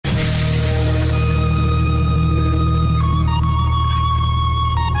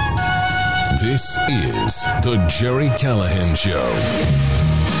This is the Gerry Callahan Show.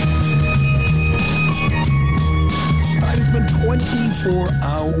 It's been 24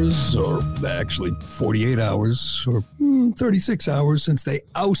 hours, or actually 48 hours, or 36 hours since they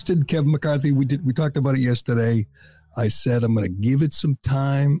ousted Kevin McCarthy. We talked about it yesterday. I said I'm going to give it some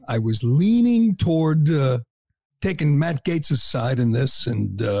time. I was leaning toward taking Matt Gaetz' side in this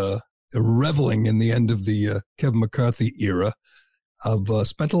and reveling in the end of the Kevin McCarthy era. I've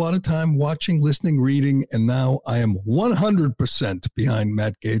spent a lot of time watching, listening, reading, and now I am 100% behind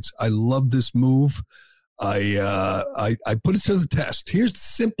Matt Gaetz. I love this move. I put it to the test. Here's the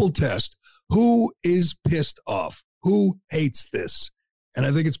simple test. Who is pissed off? Who hates this? And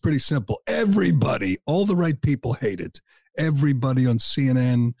I think it's pretty simple. Everybody, all the right people hate it. Everybody on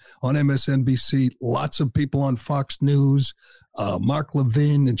CNN, on MSNBC, lots of people on Fox News, Mark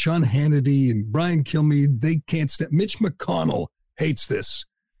Levin and Sean Hannity and Brian Kilmeade, they can't stand. Mitch McConnell hates this.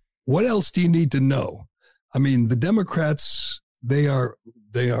 What else do you need to know? I mean, the Democrats, they are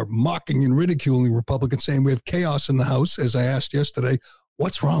mocking and ridiculing Republicans, saying we have chaos in the House. As I asked yesterday,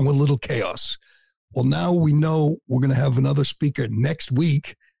 what's wrong with little chaos? Well, now we know we're going to have another speaker next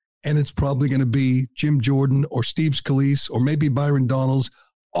week, and it's probably going to be Jim Jordan or Steve Scalise or maybe Byron Donalds.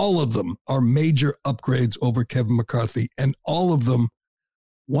 All of them are major upgrades over Kevin McCarthy, and all of them,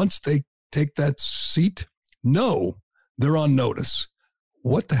 once they take that seat, they're on notice.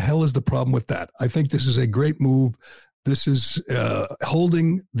 What the hell is the problem with that? I think this is a great move. This is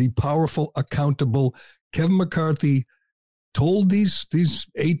holding the powerful accountable. Kevin McCarthy told these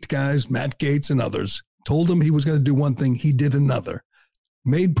 8 guys, Matt Gaetz and others, told him he was going to do one thing. He did another.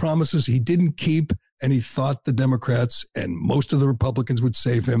 Made promises he didn't keep, and he thought the Democrats and most of the Republicans would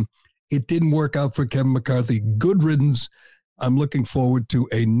save him. It didn't work out for Kevin McCarthy. Good riddance. I'm looking forward to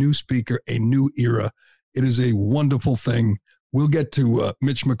a new speaker, a new era. It is a wonderful thing. We'll get to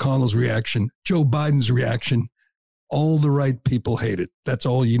Mitch McConnell's reaction, Joe Biden's reaction. All the right people hate it. That's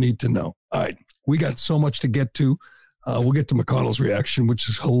all you need to know. All right. We got so much to get to. We'll get to McConnell's reaction, which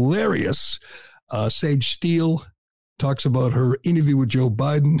is hilarious. Sage Steele talks about her interview with Joe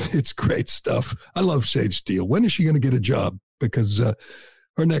Biden. It's great stuff. I love Sage Steele. When is she going to get a job? Because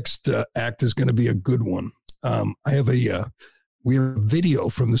her next act is going to be a good one. We have a video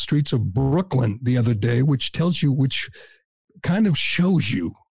from the streets of Brooklyn the other day, which kind of shows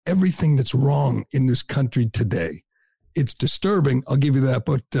you everything that's wrong in this country today. It's disturbing, I'll give you that,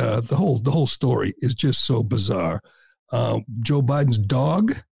 but the whole story is just so bizarre. Joe Biden's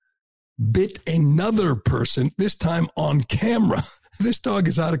dog bit another person, this time on camera. This dog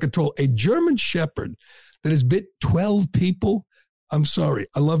is out of control. A German Shepherd that has bit 12 people, I'm sorry,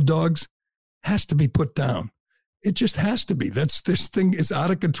 I love dogs, has to be put down. It just has to be. This thing is out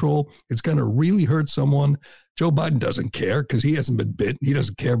of control. It's going to really hurt someone. Joe Biden doesn't care because he hasn't been bit. He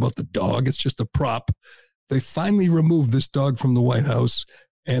doesn't care about the dog. It's just a prop. They finally removed this dog from the White House,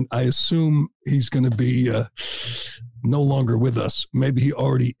 and I assume he's going to be no longer with us. Maybe he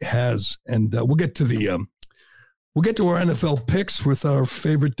already has. And we'll get to our NFL picks with our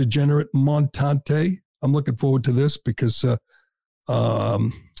favorite degenerate Montante. I'm looking forward to this because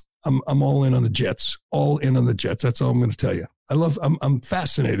I'm all in on the Jets. All in on the Jets. That's all I'm going to tell you. I'm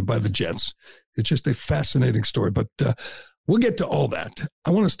fascinated by the Jets. It's just a fascinating story. But we'll get to all that. I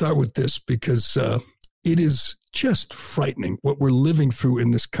want to start with this because it is just frightening what we're living through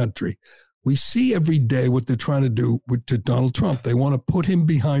in this country. We see every day what they're trying to do to Donald Trump. They want to put him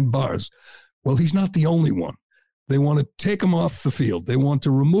behind bars. Well, he's not the only one. They want to take him off the field. They want to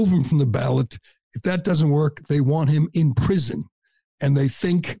remove him from the ballot. If that doesn't work, they want him in prison. And they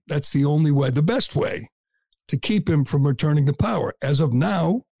think that's the only way, the best way to keep him from returning to power. As of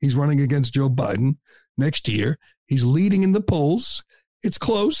now, he's running against Joe Biden next year. He's leading in the polls. It's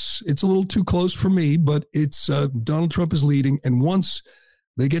close. It's a little too close for me, but it's Donald Trump is leading. And once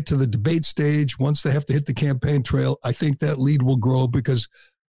they get to the debate stage, once they have to hit the campaign trail, I think that lead will grow because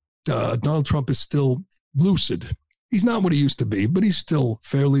Donald Trump is still lucid. He's not what he used to be, but he's still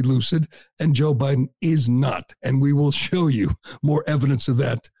fairly lucid, and Joe Biden is not. And we will show you more evidence of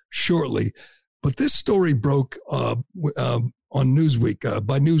that shortly. But this story broke on Newsweek,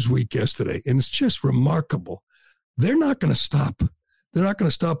 by Newsweek yesterday, and it's just remarkable. They're not going to stop. They're not going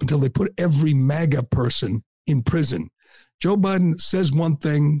to stop until they put every MAGA person in prison. Joe Biden says one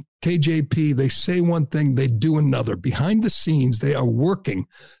thing, KJP, they say one thing, they do another. Behind the scenes, they are working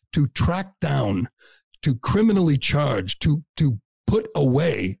to track down, to criminally charge, to put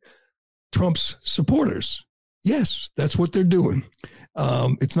away Trump's supporters. Yes, that's what they're doing.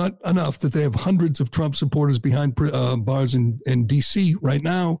 It's not enough that they have hundreds of Trump supporters behind bars in D.C. right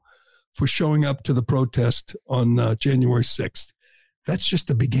now for showing up to the protest on January 6th. That's just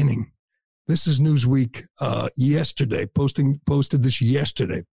the beginning. This is Newsweek yesterday, posted this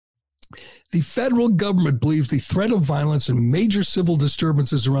yesterday. The federal government believes the threat of violence and major civil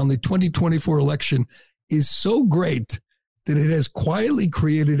disturbances around the 2024 election is so great that it has quietly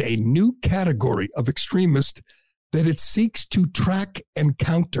created a new category of extremist that it seeks to track and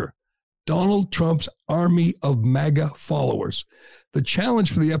counter: Donald Trump's army of MAGA followers. The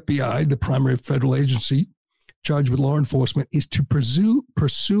challenge for the FBI, the primary federal agency charged with law enforcement, is to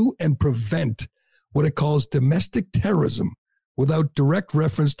pursue and prevent what it calls domestic terrorism without direct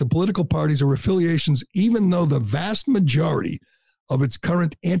reference to political parties or affiliations, even though the vast majority of its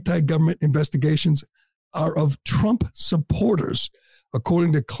current anti-government investigations are of Trump supporters,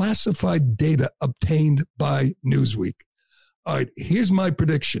 according to classified data obtained by Newsweek. All right, here's my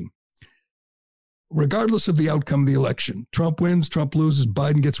prediction. Regardless of the outcome of the election, Trump wins, Trump loses,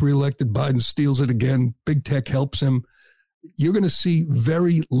 Biden gets reelected, Biden steals it again, big tech helps him. You're going to see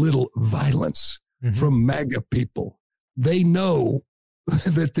very little violence from MAGA people. They know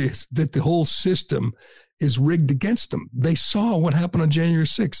that the whole system is rigged against them. They saw what happened on January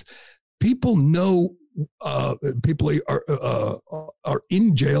 6th. People know people are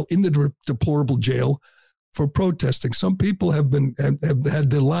in jail, in the deplorable jail, for protesting. Some people have had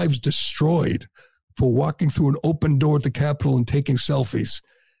their lives destroyed for walking through an open door at the Capitol and taking selfies.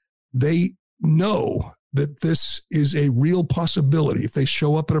 They know that this is a real possibility. If they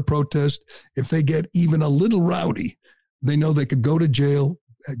show up at a protest, if they get even a little rowdy, they know they could go to jail,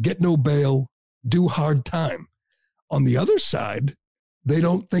 get no bail, do hard time. On the other side, they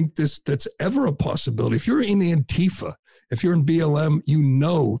don't think that's ever a possibility. If you're in Antifa, if you're in BLM, you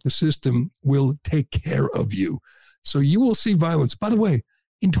know the system will take care of you. So you will see violence. By the way,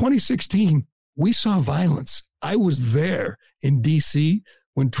 in 2016, we saw violence. I was there in D.C.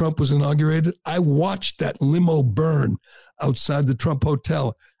 when Trump was inaugurated. I watched that limo burn outside the Trump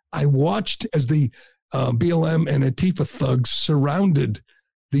Hotel. I watched as the BLM and Antifa thugs surrounded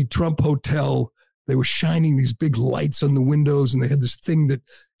the Trump Hotel. They were shining these big lights on the windows, and they had this thing that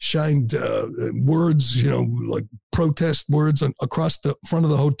shined words, like protest words across the front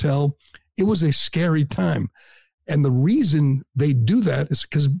of the hotel. It was a scary time. And the reason they do that is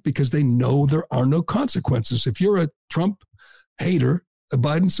because they know there are no consequences. If you're a Trump hater, a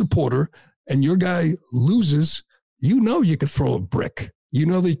Biden supporter, and your guy loses, you know you could throw a brick. You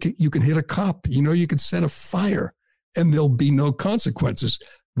know that you can hit a cop. You know you could set a fire, and there'll be no consequences.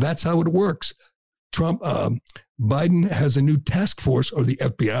 That's how it works. Biden has a new task force, or the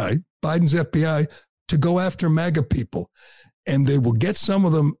FBI, Biden's FBI, to go after MAGA people. And they will get some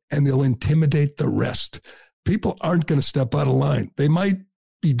of them, and they'll intimidate the rest. People aren't going to step out of line. They might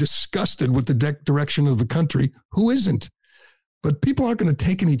be disgusted with the direction of the country. Who isn't? But people aren't going to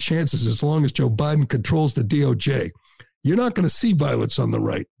take any chances as long as Joe Biden controls the DOJ. You're not going to see violence on the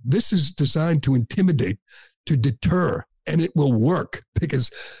right. This is designed to intimidate, to deter, and it will work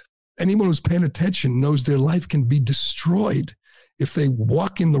because anyone who's paying attention knows their life can be destroyed if they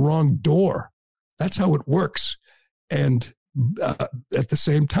walk in the wrong door. That's how it works. And at the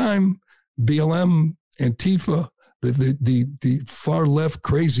same time, BLM, Antifa, the far left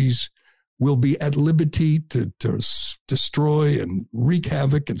crazies will be at liberty to destroy and wreak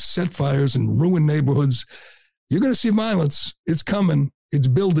havoc and set fires and ruin neighborhoods. You're going to see violence. It's coming. It's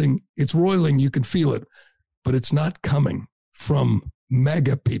building. It's roiling. You can feel it. But it's not coming from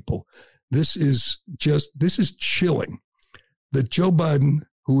MAGA people. This is chilling that Joe Biden,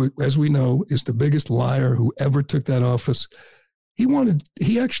 who, as we know, is the biggest liar who ever took that office,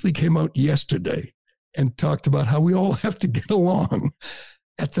 he actually came out yesterday and talked about how we all have to get along.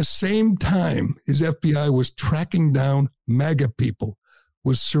 At the same time, his FBI was tracking down MAGA people,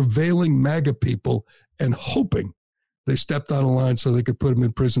 was surveilling MAGA people and hoping they stepped out of line so they could put him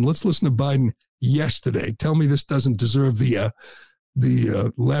in prison. Let's listen to Biden yesterday. Tell me this doesn't deserve the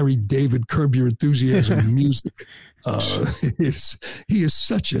Larry David Curb Your Enthusiasm music. He is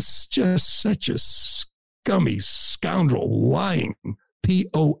such a scummy scoundrel, lying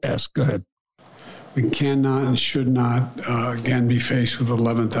POS. Go ahead. We cannot and should not again be faced with an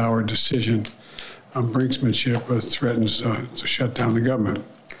 11th hour decision on brinksmanship that threatens to shut down the government.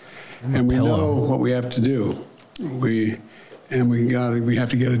 And we know what we have to do. We have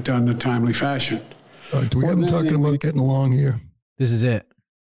to get it done in a timely fashion. Do we have them talking about getting along here? This is it.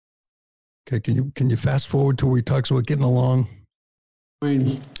 Okay, can you fast forward to where he talks about getting along?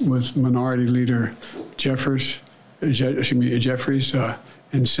 With Minority Leader Jeffries,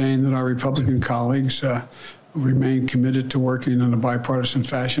 in saying that our Republican colleagues remain committed to working in a bipartisan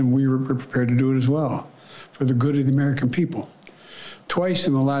fashion. We were prepared to do it as well for the good of the American people. Twice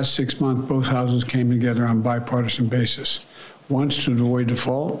in the last 6 months, both houses came together on a bipartisan basis. Once to avoid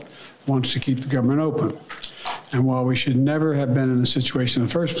default, wants to keep the government open. And while we should never have been in a situation in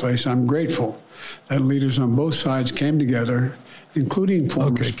the first place, I'm grateful that leaders on both sides came together, including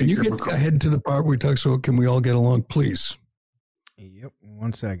former Speaker can you get McCarthy. ahead to the part where he talks about can we all get along, please? Yep,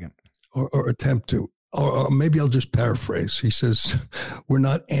 1 second. Or attempt to. Or maybe I'll just paraphrase. He says, we're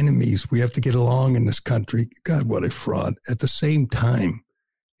not enemies. We have to get along in this country. God, what a fraud. At the same time,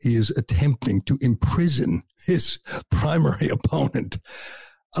 he is attempting to imprison his primary opponent.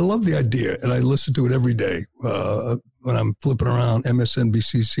 I love the idea, and I listen to it every day. When I'm flipping around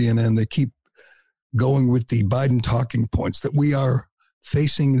MSNBC, CNN, they keep going with the Biden talking points that we are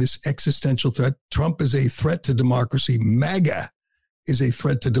facing this existential threat. Trump is a threat to democracy. MAGA is a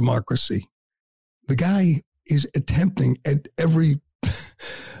threat to democracy. The guy is attempting at every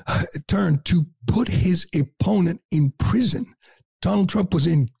turn to put his opponent in prison. Donald Trump was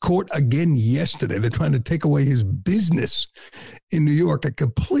in court again yesterday. They're trying to take away his business in New York, a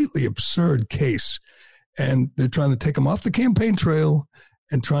completely absurd case. And they're trying to take him off the campaign trail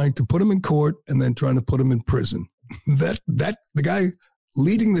and trying to put him in court and then trying to put him in prison. That the guy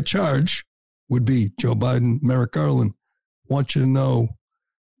leading the charge would be Joe Biden. Merrick Garland. Want you to know,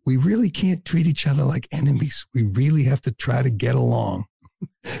 we really can't treat each other like enemies. We really have to try to get along.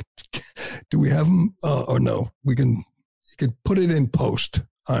 Do we have them or no? You can put it in post,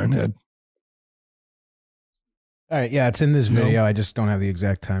 Ironhead. All right, yeah, it's in this video. No. I just don't have the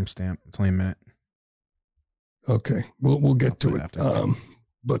exact timestamp. It's only a minute. Okay, we'll get to it.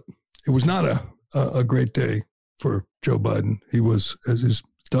 But it was not a great day for Joe Biden. He was,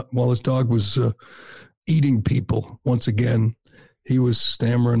 while his dog was eating people once again, he was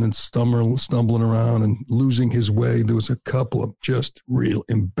stammering and stumbling around and losing his way. There was a couple of just real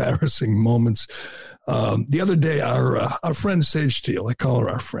embarrassing moments. The other day, our friend Sage Steele, I call her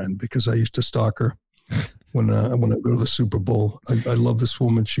our friend because I used to stalk her when I go to the Super Bowl. I love this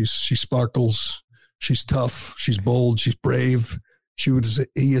woman. She sparkles. She's tough. She's bold. She's brave. She was at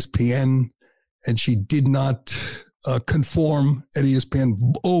ESPN, and she did not conform at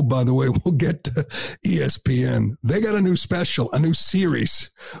ESPN. Oh, by the way, we'll get to ESPN. They got a new special, a new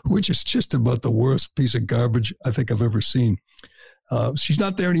series, which is just about the worst piece of garbage I think I've ever seen. She's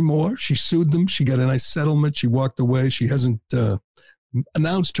not there anymore. She sued them. She got a nice settlement. She walked away. She hasn't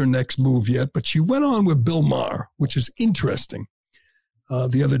announced her next move yet, but she went on with Bill Maher, which is interesting,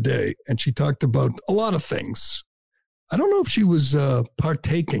 the other day. And she talked about a lot of things. I don't know if she was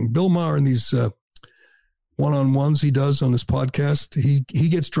partaking. Bill Maher in these one-on-ones he does on his podcast, he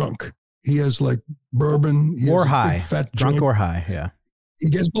gets drunk. He has like bourbon. Or high. Fat drunk joint. Or high, yeah. He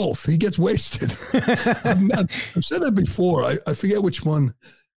gets both. He gets wasted. I've said that before. I forget which one.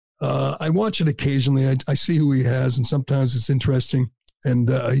 I watch it occasionally. I see who he has, and sometimes it's interesting. And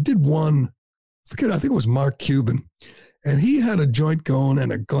he did one, I think it was Mark Cuban. And he had a joint going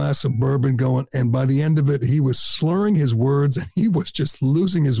and a glass of bourbon going. And by the end of it, he was slurring his words and he was just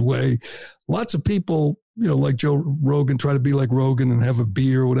losing his way. Lots of people, like Joe Rogan, try to be like Rogan and have a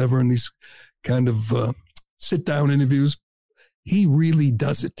beer or whatever in these kind of sit-down interviews. He really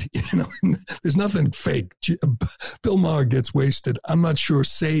does it. There's nothing fake. Bill Maher gets wasted. I'm not sure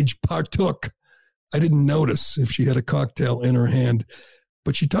Sage partook. I didn't notice if she had a cocktail in her hand.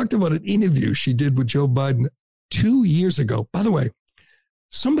 But she talked about an interview she did with Joe Biden 2 years ago. By the way,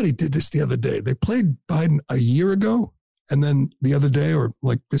 somebody did this the other day. They played Biden a year ago, and then the other day, or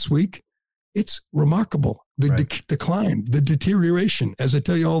like this week, it's remarkable. The decline, the deterioration. As I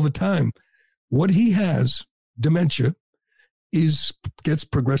tell you all the time, what he has, dementia, gets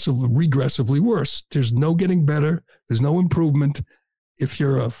regressively worse. There's no getting better. There's no improvement. If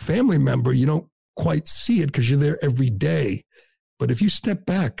you're a family member, you don't quite see it because you're there every day. But if you step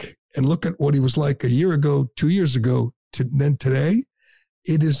back and look at what he was like a year ago, 2 years ago, then today,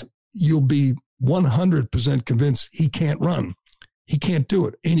 you'll be 100% convinced he can't run. He can't do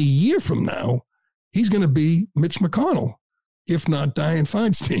it. And a year from now, he's going to be Mitch McConnell, if not Dianne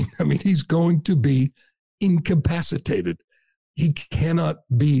Feinstein. I mean, he's going to be incapacitated. He cannot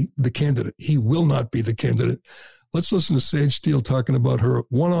be the candidate. He will not be the candidate. Let's listen to Sage Steele talking about her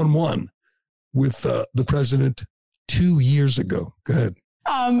one-on-one with the president 2 years ago. Go ahead.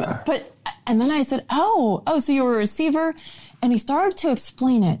 And then I said, oh, so you were a receiver? And he started to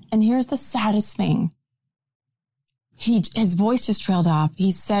explain it. And here's the saddest thing. His voice just trailed off.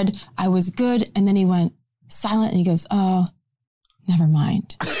 He said, I was good. And then he went silent and he goes, oh, never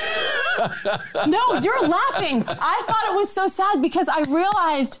mind. No, you're laughing. I thought it was so sad because I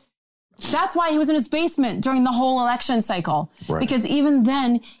realized that's why he was in his basement during the whole election cycle. Right. Because even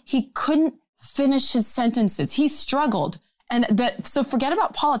then he couldn't finish his sentences. He struggled. So forget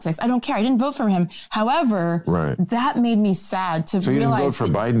about politics. I don't care. I didn't vote for him. However, that made me sad to realize. So you didn't vote for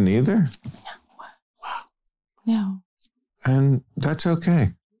Biden either? No. And that's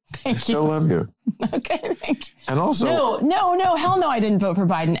okay. Thank you. Still love you. Okay, thank you. And also, no, hell no, I didn't vote for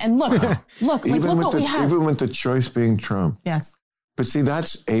Biden. And look what we have. Even with the choice being Trump. Yes. But see,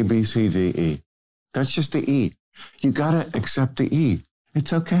 that's A, B, C, D, E. That's just the E. You got to accept the E.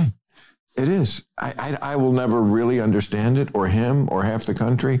 It's okay. It is. I will never really understand it, or him, or half the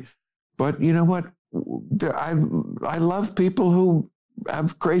country. But you know what? I love people who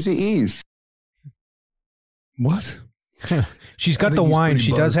have crazy E's. What? She's got the wine.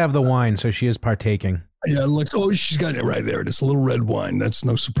 She does have the wine, so she is partaking. Yeah, look. Oh, she's got it right there. It's a little red wine. That's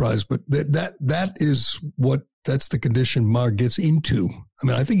no surprise. But that's the condition Mar gets into. I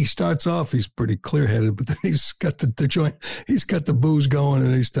mean, I think he starts off, he's pretty clear-headed, but then he's got the joint. He's got the booze going,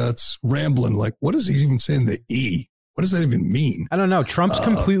 and he starts rambling. Like, what is he even saying? The E. What does that even mean? I don't know. Trump's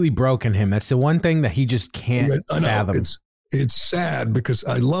completely broken him. That's the one thing that he just can't fathom. It's sad because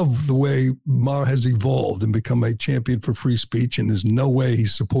I love the way Mar has evolved and become a champion for free speech, and there's no way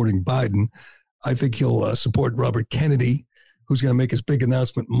he's supporting Biden. I think he'll support Robert Kennedy, who's going to make his big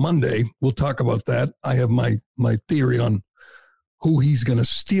announcement Monday. We'll talk about that. I have my theory on who he's going to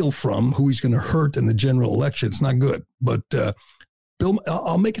steal from, who he's going to hurt in the general election. It's not good. But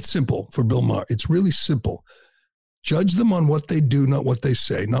I'll make it simple for Bill Maher. It's really simple. Judge them on what they do, not what they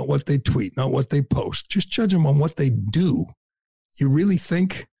say, not what they tweet, not what they post. Just judge them on what they do. You really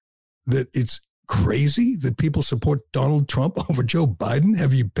think that it's crazy that people support Donald Trump over Joe Biden?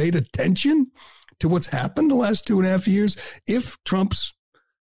 Have you paid attention to what's happened the last 2.5 years? If Trump's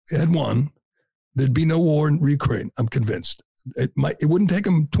had won, there'd be no war in Ukraine. I'm convinced. It wouldn't take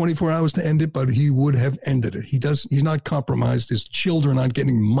him 24 hours to end it, but he would have ended it. He's not compromised. His children aren't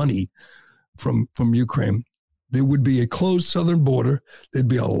getting money from Ukraine. There would be a closed southern border. There'd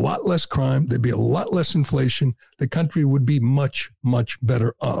be a lot less crime. There'd be a lot less inflation. The country would be much, much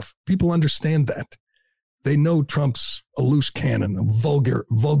better off. People understand that. They know Trump's a loose cannon, a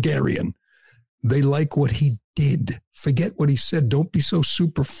vulgarian. They like what he did. Forget what he said. Don't be so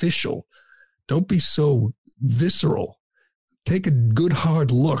superficial. Don't be so visceral. Take a good,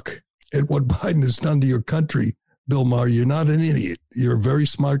 hard look at what Biden has done to your country, Bill Maher. You're not an idiot. You're a very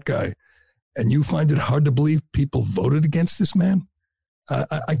smart guy. And you find it hard to believe people voted against this man?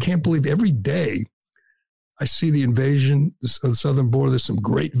 I can't believe every day I see the invasion of the southern border. There's some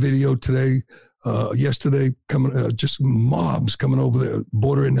great video today, yesterday, just mobs coming over the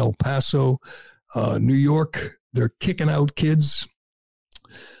border in El Paso, New York. They're kicking out kids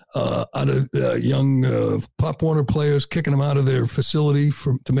out of young Pop Warner players, kicking them out of their facility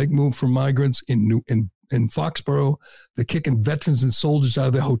to make room for migrants in Foxborough. They're kicking veterans and soldiers out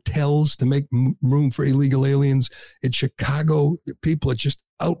of their hotels to make room for illegal aliens. In Chicago, people are just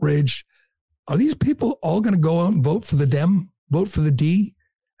outraged. Are these people all going to go out and vote for the D,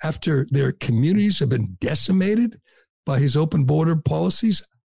 after their communities have been decimated by his open border policies?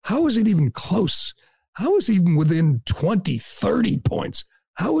 How is it even close? How is it even within 20, 30 points?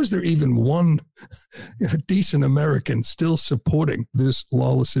 How is there even one decent American still supporting this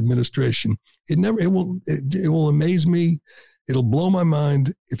lawless administration? It will amaze me. It'll blow my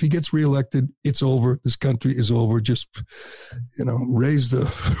mind. If he gets reelected, it's over. This country is over. Just, raise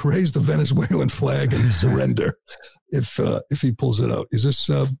the Venezuelan flag and surrender if he pulls it out. Is this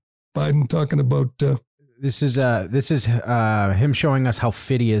Biden talking about? This is him showing us how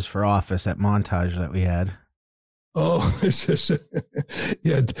fit he is for office. That montage that we had. Oh,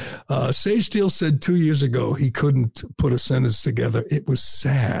 yeah. Sage Steele said 2 years ago he couldn't put a sentence together. It was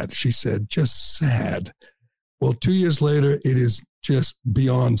sad, she said, just sad. Well, 2 years later, it is just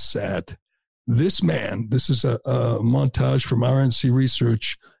beyond sad. This man, this is a montage from RNC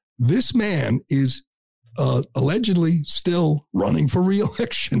Research. This man is allegedly still running for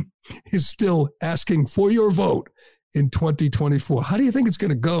re-election, is still asking for your vote in 2024. How do you think it's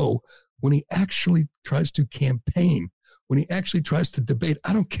going to go when he actually tries to campaign, when he actually tries to debate?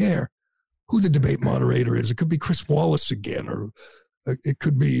 I don't care who the debate moderator is. It could be Chris Wallace again, or it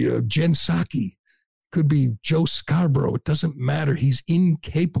could be Jen Psaki. It could be Joe Scarborough. It doesn't matter. He's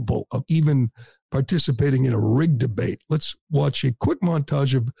incapable of even participating in a rigged debate. Let's watch a quick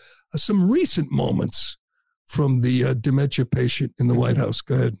montage of some recent moments from the dementia patient in the White House.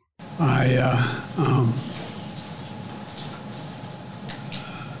 Go ahead.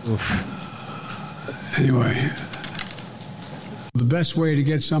 Anyway, the best way to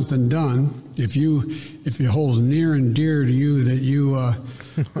get something done, if it holds near and dear to you that you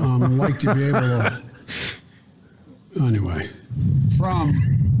like to be able to. Anyway, from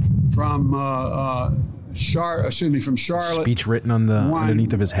from Charlotte. Speech written on the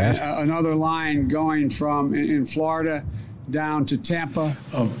underneath of his hat. Another line going from in Florida down to Tampa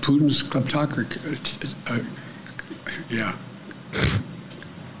of Putin's kleptocracy. Yeah.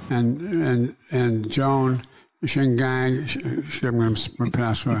 And Joan Shengang, I'm going to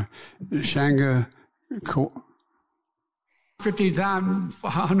pronounce Shanga,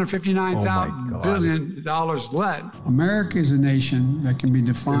 $159 billion let. America is a nation that can be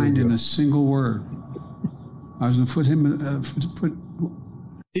defined in a single word. I was going to foot.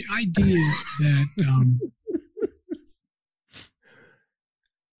 The idea that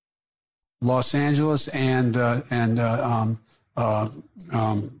Los Angeles and what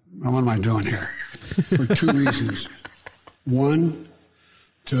am I doing here? For two reasons. One,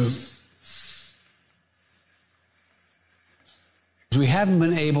 we haven't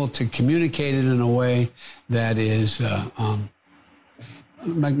been able to communicate it in a way that is, let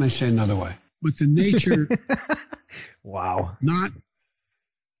me say another way. But the nature, wow, not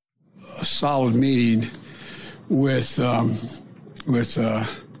a solid meeting with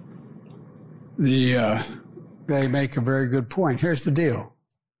they make a very good point. Here's the deal.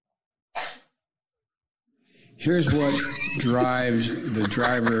 Here's what drives the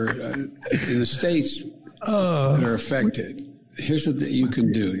driver in the states that are affected. Here's what you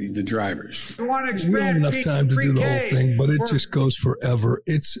can do, the drivers. We don't have enough time to do the whole thing, but it just goes forever.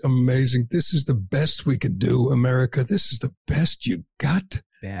 It's amazing. This is the best we can do, America. This is the best you got.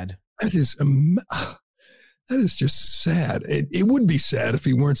 Bad. That is just sad. It would be sad if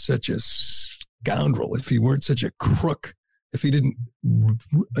he weren't such a scoundrel, if he weren't such a crook, if he didn't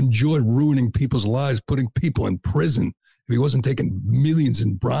enjoy ruining people's lives, putting people in prison, if he wasn't taking millions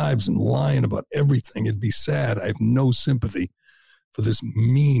in bribes and lying about everything. It'd be sad. I have no sympathy for this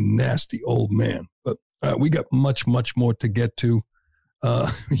mean, nasty old man. But we got much, much more to get to.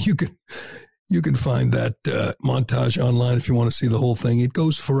 You can find that montage online if you want to see the whole thing. It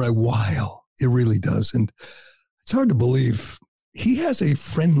goes for a while. It really does. And it's hard to believe he has a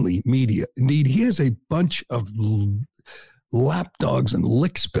friendly media. Indeed, he has a bunch of lapdogs and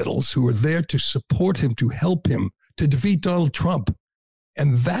lickspittles who are there to support him, to help him, to defeat Donald Trump.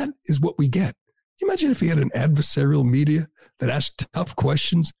 And that is what we get. Can you imagine if he had an adversarial media that asked tough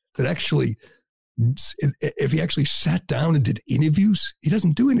questions, that actually, if he actually sat down and did interviews? He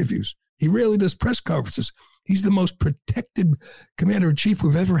doesn't do interviews. He rarely does press conferences. He's the most protected commander-in-chief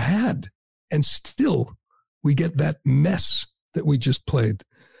we've ever had. And still, we get that mess that we just played.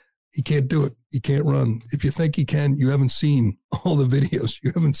 He can't do it. He can't run. If you think he can, you haven't seen all the videos.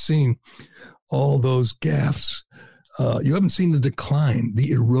 You haven't seen all those gaffes. You haven't seen the decline,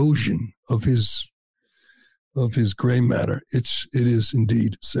 the erosion of his gray matter. It is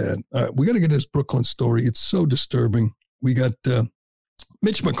indeed sad. All right, we got to get this Brooklyn story. It's so disturbing. We got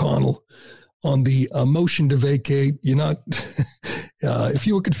Mitch McConnell on the motion to vacate. You're not, if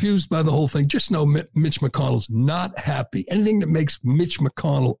you were confused by the whole thing, just know Mitch McConnell's not happy. Anything that makes Mitch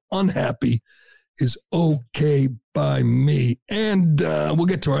McConnell unhappy is okay by me. And we'll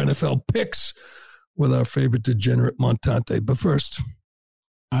get to our NFL picks with our favorite degenerate Montante. But first,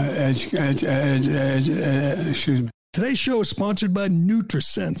 excuse me. Today's show is sponsored by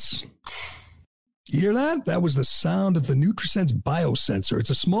NutriSense. You hear that? That was the sound of the NutriSense biosensor. It's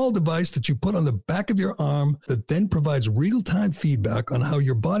a small device that you put on the back of your arm that then provides real-time feedback on how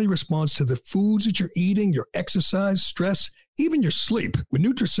your body responds to the foods that you're eating, your exercise, stress, even your sleep. With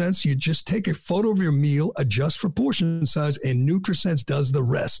NutriSense, you just take a photo of your meal, adjust for portion size, and NutriSense does the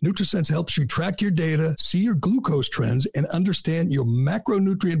rest. NutriSense helps you track your data, see your glucose trends, and understand your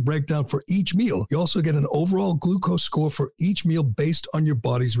macronutrient breakdown for each meal. You also get an overall glucose score for each meal based on your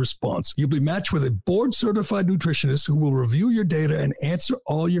body's response. You'll be matched with a board-certified nutritionist who will review your data and answer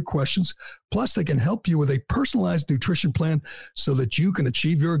all your questions. Plus, they can help you with a personalized nutrition plan so that you can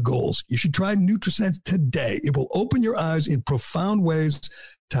achieve your goals. You should try NutriSense today. It will open your eyes in profound ways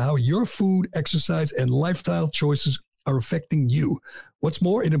to how your food, exercise, and lifestyle choices are affecting you. What's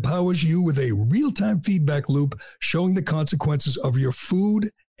more, it empowers you with a real-time feedback loop showing the consequences of your food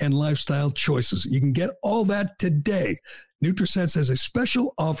and lifestyle choices. You can get all that today. NutriSense has a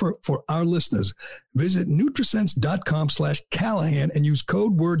special offer for our listeners. Visit nutrisense.com/Callahan and use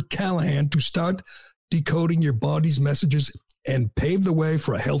code word Callahan to start decoding your body's messages and pave the way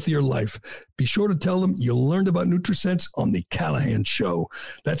for a healthier life. Be sure to tell them you learned about NutriSense on the Callahan Show.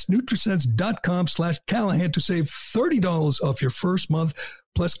 That's nutrisense.com/Callahan to save $30 off your first month,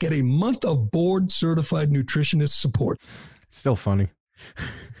 plus get a month of board-certified nutritionist support. It's still funny.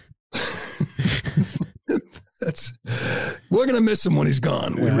 We're going to miss him when he's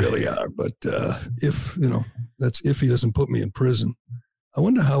gone. We really are. But if he doesn't put me in prison, I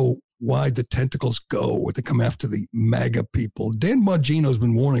wonder how wide the tentacles go when they come after the MAGA people. Dan Bongino's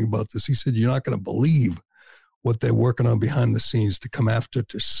been warning about this. He said, you're not going to believe what they're working on behind the scenes to come after,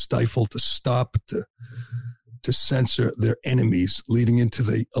 to stifle, to stop, to censor their enemies leading into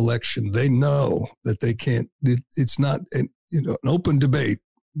the election. They know that they can't, it's not an open debate,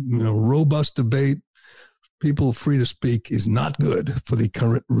 robust debate. People free to speak is not good for the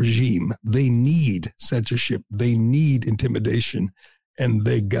current regime. They need censorship. They need intimidation, and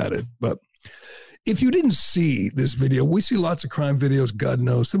they got it. But if you didn't see this video, we see lots of crime videos, God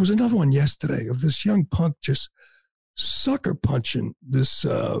knows. There was another one yesterday of this young punk just sucker punching this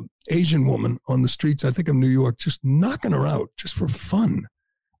Asian woman on the streets, I think, of New York, just knocking her out just for fun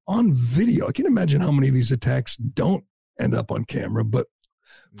on video. I can't imagine how many of these attacks don't end up on camera, but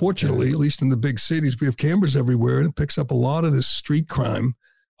fortunately, at least in the big cities, we have cameras everywhere, and it picks up a lot of this street crime.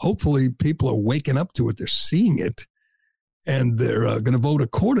 Hopefully, people are waking up to it. They're seeing it, and they're going to vote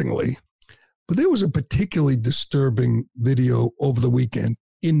accordingly. But there was a particularly disturbing video over the weekend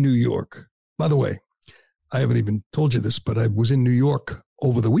in New York. By the way, I haven't even told you this, but I was in New York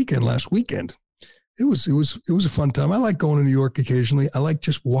over the weekend, last weekend. It was a fun time. I like going to New York occasionally. I like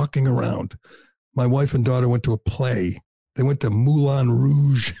just walking around. My wife and daughter went to a play. They went to Moulin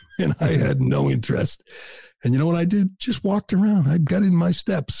Rouge, and I had no interest. And you know what I did? Just walked around. I got in my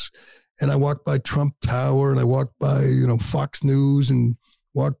steps, and I walked by Trump Tower, and I walked by, Fox News, and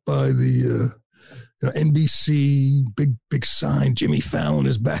walked by the, NBC, big sign, Jimmy Fallon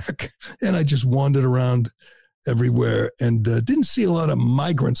is back. And I just wandered around everywhere and didn't see a lot of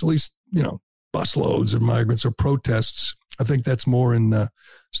migrants, at least, busloads of migrants or protests. I think that's more in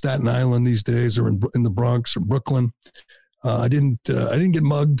Staten Island these days, or in the Bronx or Brooklyn. I didn't get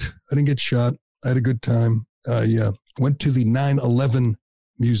mugged. I didn't get shot. I had a good time. I went to the 9/11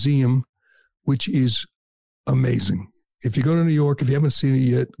 museum, which is amazing. If you go to New York, if you haven't seen it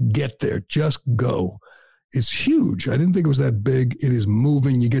yet, get there. Just go. It's huge. I didn't think it was that big. It is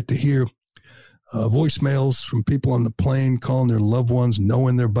moving. You get to hear voicemails from people on the plane calling their loved ones,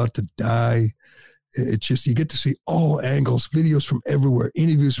 knowing they're about to die. It's just, you get to see all angles, videos from everywhere,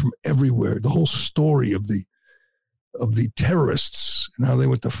 interviews from everywhere, the whole story of the terrorists and how they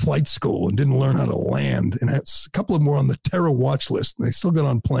went to flight school and didn't learn how to land. And a couple of them were on the terror watch list, and they still got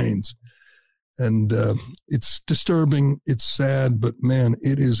on planes. And it's disturbing. It's sad, but man,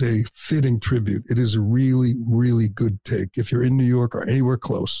 it is a fitting tribute. It is a really, really good take. If you're in New York or anywhere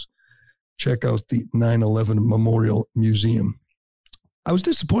close, check out the 9/11 Memorial Museum. I was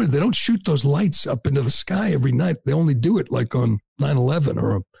disappointed. They don't shoot those lights up into the sky every night. They only do it like on 9/11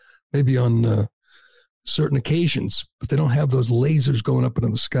 or maybe on certain occasions, but they don't have those lasers going up into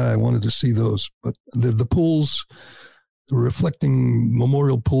the sky. I wanted to see those. But the pools, the reflecting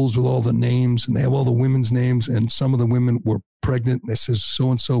memorial pools with all the names, and they have all the women's names, and some of the women were pregnant. And it says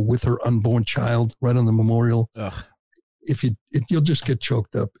so-and-so with her unborn child right on the memorial. Ugh. You'll just get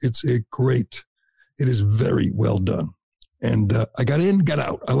choked up. It is very well done. And I got in, got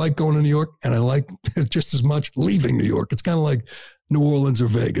out. I like going to New York, and I like just as much leaving New York. It's kind of like New Orleans or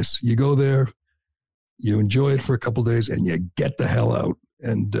Vegas. You go there, you enjoy it for a couple of days, and you get the hell out.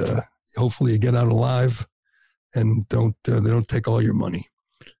 And hopefully you get out alive, and they don't take all your money.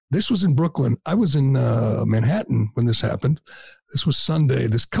 This was in Brooklyn. I was in Manhattan when this happened. This was Sunday.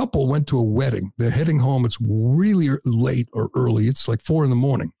 This couple went to a wedding. They're heading home. It's really late or early. It's like 4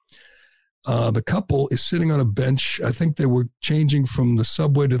 a.m. The couple is sitting on a bench. I think they were changing from the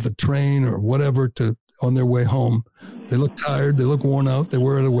subway to the train or whatever on their way home. They look tired. They look worn out. They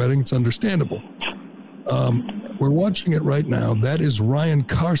were at a wedding. It's understandable. We're watching it right now. That is Ryan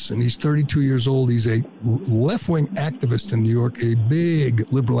Carson. He's 32 years old. He's a left-wing activist in New York, a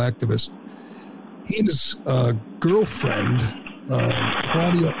big liberal activist. He and his girlfriend,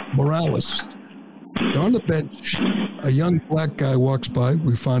 Claudia Morales, they're on the bench. A young black guy walks by.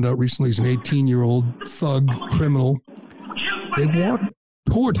 We found out recently he's an 18-year-old thug criminal. They walk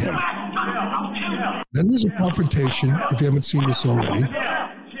toward him. Then there's a confrontation, if you haven't seen this already.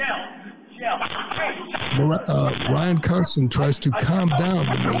 Ryan Carson tries to calm down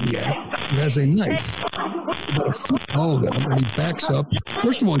the maniac who has a knife about a foot taller than him, and he backs up.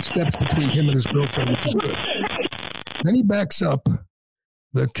 First of all, he steps between him and his girlfriend, which is good. Then he backs up.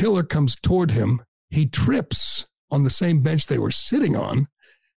 The killer comes toward him. He trips on the same bench they were sitting on,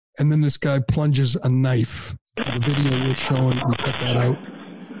 and then this guy plunges a knife. The video we're showing, we cut that out,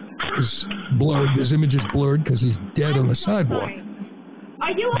 is blurred. His image is blurred because he's dead on the sidewalk.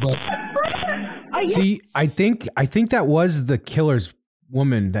 See, I think that was the killer's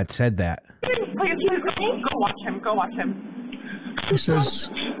woman that said that. Go watch him. He says,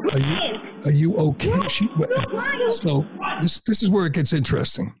 "Are you okay?" So this is where it gets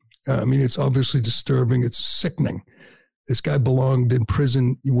interesting. I mean, it's obviously disturbing. It's sickening. This guy belonged in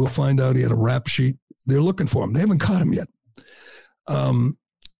prison. You will find out he had a rap sheet. They're looking for him. They haven't caught him yet.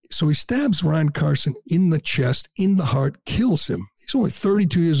 So he stabs Ryan Carson in the chest, in the heart, kills him. He's only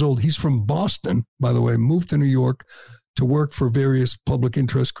 32 years old. He's from Boston, by the way, moved to New York to work for various public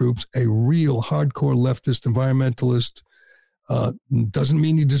interest groups, a real hardcore leftist environmentalist. Doesn't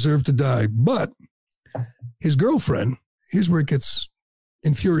mean he deserved to die. But his girlfriend, here's where it gets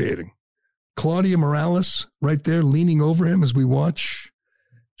infuriating. Claudia Morales, right there, leaning over him as we watch.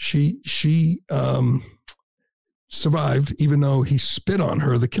 She survived, even though he spit on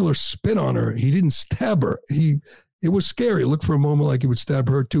her. The killer spit on her. He didn't stab her. It was scary. It looked for a moment like he would stab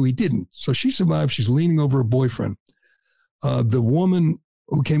her too. He didn't. So she survived. She's leaning over her boyfriend. The woman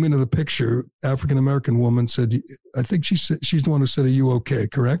who came into the picture, African-American woman, said, I think she's the one who said, "Are you okay?"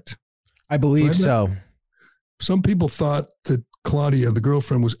 Correct? I believe so. Some people thought that Claudia, the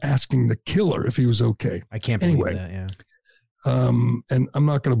girlfriend, was asking the killer if he was okay. I can't believe that, yeah. And I'm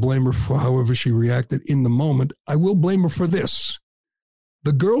not going to blame her for however she reacted in the moment. I will blame her for this.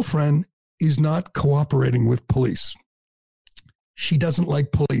 The girlfriend is not cooperating with police. She doesn't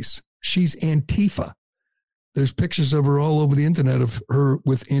like police. She's Antifa. There's pictures of her all over the internet of her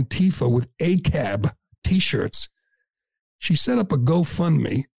with Antifa, with ACAB T-shirts. She set up a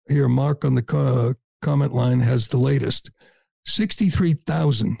GoFundMe. Here, Mark on the comment line has the latest.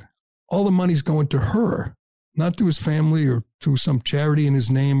 $63,000. All the money's going to her, not to his family or to some charity in his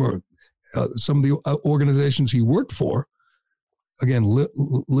name or some of the organizations he worked for. Again,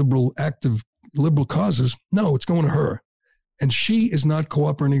 liberal causes. No, it's going to her. And she is not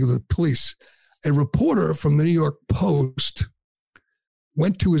cooperating with the police. A reporter from the New York Post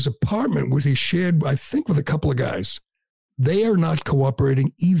went to his apartment, which he shared, I think, with a couple of guys. They are not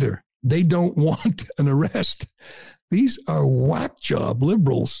cooperating either. They don't want an arrest. These are whack job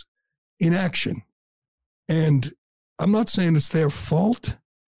liberals in action. And I'm not saying it's their fault.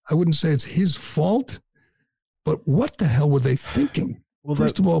 I wouldn't say it's his fault. But what the hell were they thinking? Well,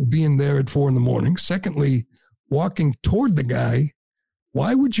 first of all, being there at 4 a.m. Secondly, walking toward the guy.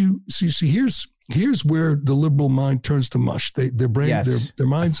 Why would you see? Here's where the liberal mind turns to mush. Their brain, yes, their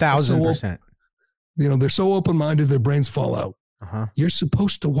minds, 1,000%. They're so open-minded, their brains fall out. You're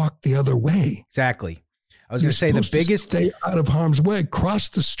supposed to walk the other way. Exactly. I was going to say the biggest, stay out of harm's way, cross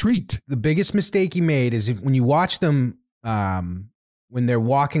the street. The biggest mistake he made is when you watch them, when they're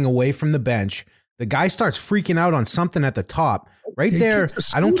walking away from the bench, the guy starts freaking out on something at the top right there.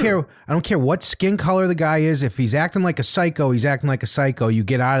 I don't care what skin color the guy is. If he's acting like a psycho, he's acting like a psycho. You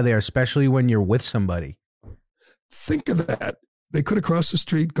get out of there, especially when you're with somebody. Think of that. They could have crossed the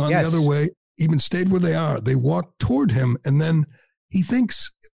street, gone the other way, even stayed where they are. They walked toward him. And then he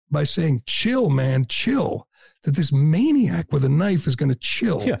thinks by saying, "Chill, man, chill," that this maniac with a knife is going to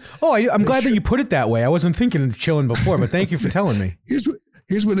chill. Yeah. Oh, I'm glad that you put it that way. I wasn't thinking of chilling before, but thank you for telling me.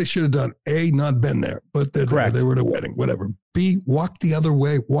 Here's what they should have done. A, not been there, but they were at a wedding, whatever. B, walked the other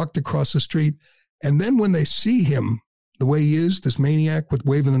way, walked across the street. And then when they see him the way he is, this maniac with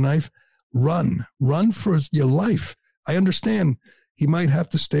waving the knife, run for your life. I understand he might have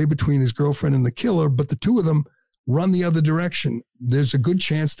to stay between his girlfriend and the killer, but the two of them run the other direction. There's a good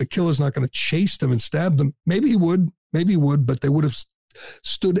chance the killer's not going to chase them and stab them. Maybe he would, but they would have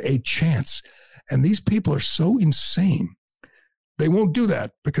stood a chance. And these people are so insane. They won't do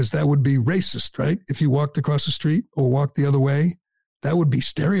that because that would be racist, right? If you walked across the street or walked the other way, that would be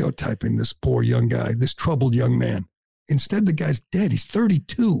stereotyping this poor young guy, this troubled young man. Instead, the guy's dead. He's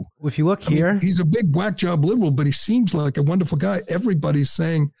 32. If you look here, he's a big whack job liberal, but he seems like a wonderful guy. Everybody's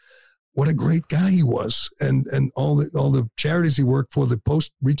saying what a great guy he was. And all the charities he worked for, the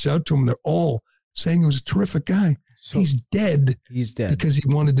Post reached out to him. They're all saying he was a terrific guy. So he's dead. He's dead because he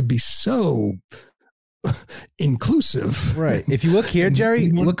wanted to be so inclusive. Right. If you look here, Gerry,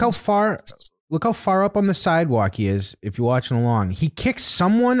 look how far up on the sidewalk he is. If you're watching along, he kicks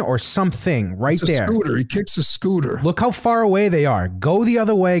someone or something right there. Scooter. He kicks a scooter. Look how far away they are. Go the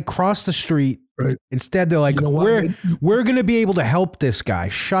other way, cross the street. Right. Instead, they're like, we're going to be able to help this guy.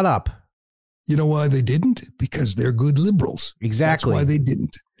 Shut up. You know why they didn't? Because they're good liberals. Exactly. That's why they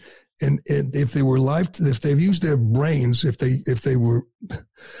didn't. And if they were if they've used their brains, if they were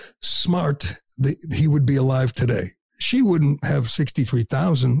smart, he would be alive today. She wouldn't have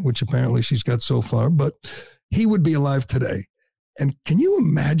 63,000, which apparently she's got so far, but he would be alive today. And can you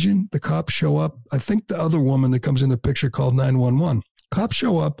imagine the cops show up? I think the other woman that comes in the picture called 911. Cops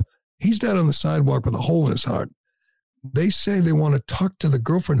show up. He's dead on the sidewalk with a hole in his heart. They say they want to talk to the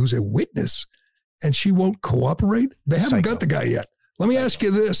girlfriend who's a witness, and she won't cooperate. They haven't got the guy yet. Let me ask you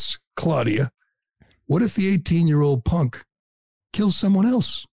this, Claudia. What if the 18-year-old punk kills someone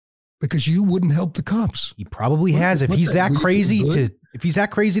else? because you wouldn't help the cops. He probably has. If he's that crazy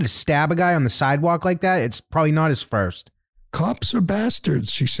to stab a guy on the sidewalk like that, it's probably not his first. Cops are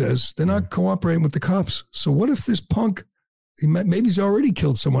bastards, she says. They're not cooperating with the cops. So what if this punk, maybe he's already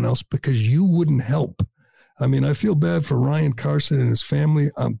killed someone else because you wouldn't help? I mean, I feel bad for Ryan Carson and his family.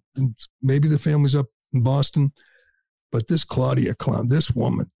 Maybe the family's up in Boston, but this Claudia clown, this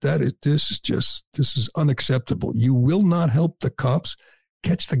woman, this is unacceptable. You will not help the cops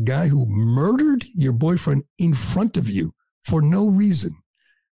catch the guy who murdered your boyfriend in front of you for no reason.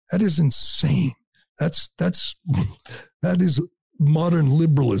 That is insane. That is modern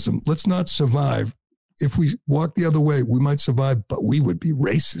liberalism. Let's not survive. If we walk the other way, we might survive, but we would be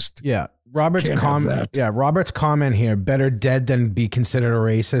racist. Yeah. Robert's comment here, better dead than be considered a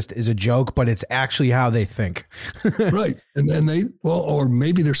racist, is a joke, but it's actually how they think. Right. And then or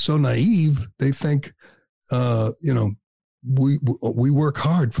maybe they're so naive, they think, we work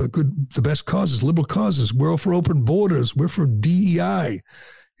hard for the best causes, liberal causes. We're for open borders. We're for DEI.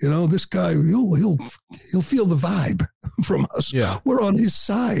 This guy, he'll feel the vibe from us. Yeah. We're on his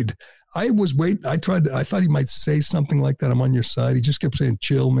side. I was waiting. I thought he might say something like that. I'm on your side. He just kept saying,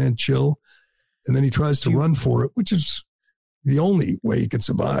 chill, man, chill. And then he tries to run for it, which is the only way he can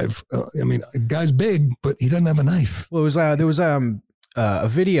survive. The guy's big, but he doesn't have a knife. Well, there was a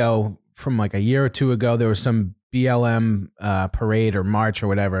video from like a year or two ago. There was some BLM parade or march or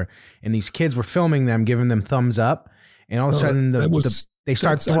whatever, and these kids were filming them, giving them thumbs up, and all of a sudden they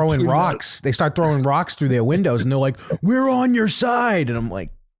start throwing rocks. They start throwing rocks through their windows, and they're like, "We're on your side," and I'm like,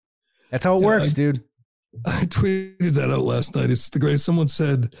 "That's how it works, dude." I tweeted that out last night. It's the greatest. Someone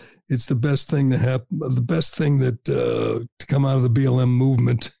said it's the best thing to happen, the best thing that to come out of the BLM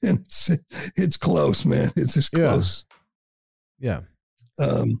movement, and it's close, man. It's just close. Yeah.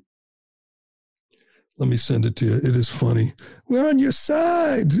 Let me send it to you. It is funny. We're on your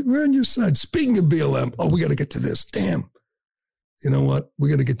side. We're on your side. Speaking of BLM, we got to get to this. Damn. You know what? We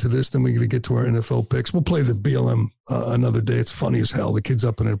got to get to this. Then we got to get to our NFL picks. We'll play the BLM another day. It's funny as hell. The kid's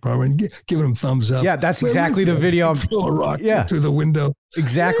up in an apartment, giving them thumbs up. Yeah, that's exactly the video. Throw a rock through the window.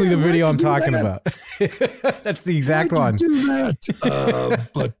 Exactly the video I'm talking about. That's the exact one. Do that.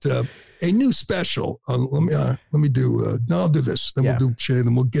 But a new special. Let me do. No, I'll do this. Then we'll do Che.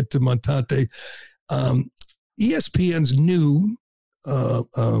 Then we'll get to Montante. ESPN's new,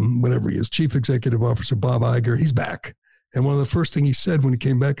 whatever he is, Chief Executive Officer Bob Iger, he's back. And one of the first things he said when he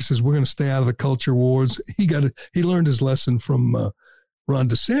came back, he says, we're going to stay out of the culture wars. He learned his lesson from Ron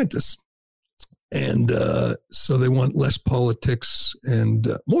DeSantis. And so they want less politics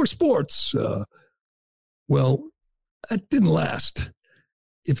and more sports. Well, that didn't last.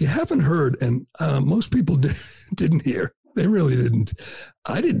 If you haven't heard, and most people didn't hear, they really didn't.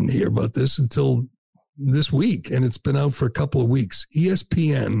 I didn't hear about this until this week, and it's been out for a couple of weeks.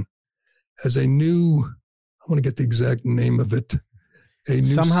 ESPN has a new, I want to get the exact name of it.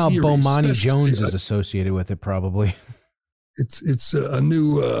 Somehow Bomani Jones is associated with it, probably. It's a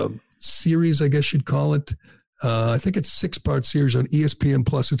new series, I guess you'd call it. I think it's a 6-part series on ESPN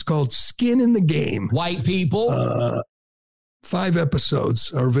Plus. It's called Skin in the Game. White people. 5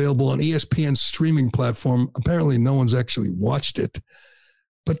 episodes are available on ESPN's streaming platform. Apparently, no one's actually watched it,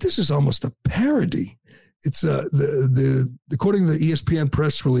 but this is almost a parody. It's according to the ESPN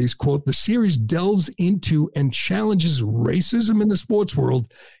press release, quote, the series delves into and challenges racism in the sports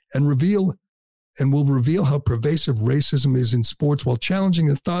world and will reveal how pervasive racism is in sports while challenging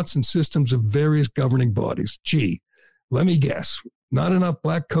the thoughts and systems of various governing bodies. Gee, let me guess. Not enough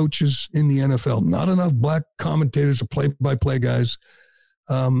black coaches in the NFL, not enough black commentators or play-by-play guys.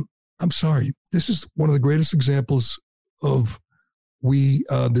 I'm sorry. This is one of the greatest examples of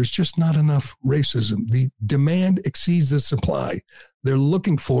there's just not enough racism. The demand exceeds the supply. They're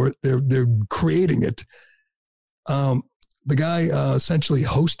looking for it. They're creating it. The guy essentially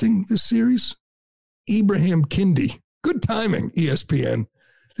hosting this series, Ibrahim Kindi. Good timing, ESPN.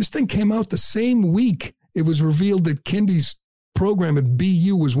 This thing came out the same week. It was revealed that Kindi's program at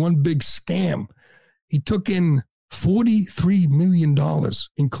BU was one big scam. He took in $43 million,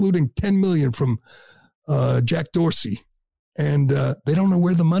 including $10 million from Jack Dorsey. And they don't know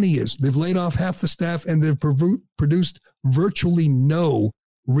where the money is. They've laid off half the staff, and they've produced virtually no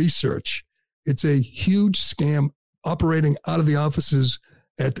research. It's a huge scam operating out of the offices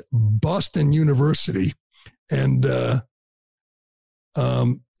at Boston University. And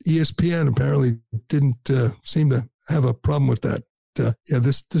ESPN apparently didn't seem to have a problem with that.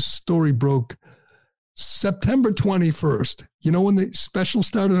 This story broke September 21st. You know when the special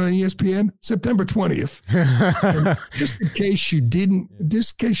started on ESPN? September 20th. And just in case you didn't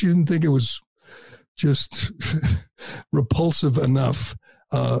think it was just repulsive enough,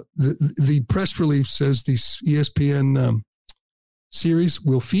 The press release says the ESPN series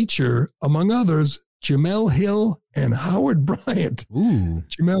will feature, among others, Jemele Hill and Howard Bryant. Ooh.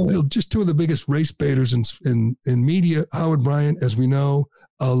 Jemele Hill, just two of the biggest race baiters in media. Howard Bryant, as we know,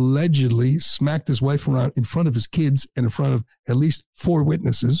 allegedly smacked his wife around in front of his kids and in front of at least 4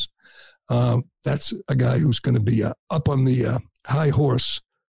 witnesses. That's a guy who's going to be up on the high horse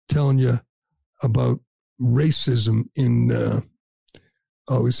telling you about racism in,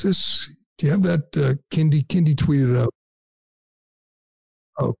 is this, do you have that? Kendi tweeted out.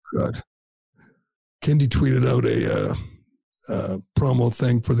 Oh, God. Kendi tweeted out a promo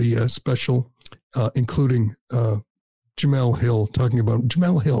thing for the special, including Jemele Hill, talking about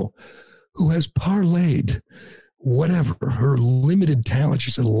Jemele Hill, who has parlayed whatever, her limited talent.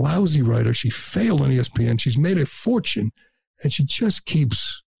 She's a lousy writer. She failed on ESPN. She's made a fortune, and she just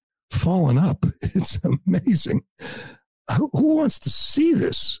keeps falling up. It's amazing. Who wants to see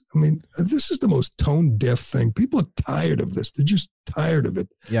this? I mean, this is the most tone-deaf thing. People are tired of this. They're just tired of it.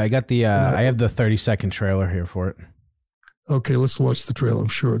 Yeah, I got the. I have the 30-second trailer here for it. Okay, let's watch the trailer. I'm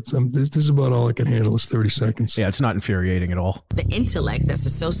sure it's, this is about all I can handle is 30 seconds. Yeah, it's not infuriating at all. The intellect that's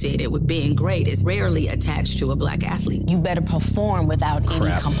associated with being great is rarely attached to a black athlete. You better perform without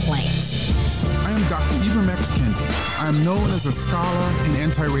any complaints. I am Dr. Ibramex Kendi. I am known as a scholar and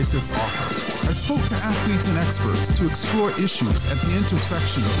anti-racist author. I spoke to athletes and experts to explore issues at the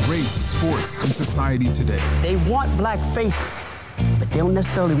intersection of race, sports, and society today. They want black faces, but they don't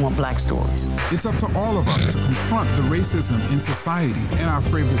necessarily want black stories. It's up to all of us to confront the racism in society and our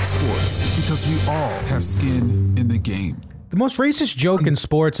favorite sports, because we all have skin in the game. The most racist joke in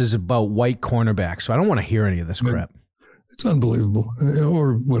sports is about white cornerbacks, so I don't want to hear any of this crap. It's unbelievable.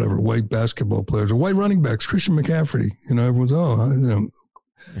 Or whatever, white basketball players or white running backs. Christian McCaffrey, everyone's, a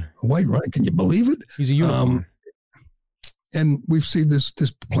white running. Can you believe it? He's a unicorn. And we've seen there's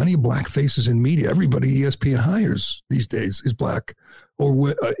plenty of black faces in media. Everybody ESPN hires these days is black,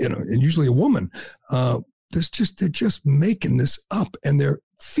 or and usually a woman. They're just making this up, and they're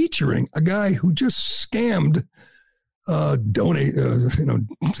featuring a guy who just scammed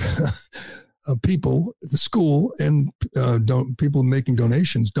people at the school and people making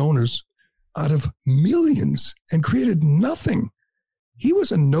donations, donors, out of millions, and created nothing. He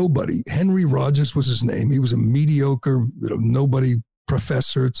was a nobody. Henry Rogers was his name. He was a mediocre, nobody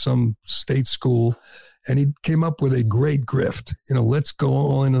professor at some state school. And he came up with a great grift. Let's go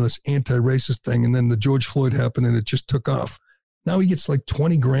all into this anti-racist thing. And then the George Floyd happened and it just took off. Now he gets like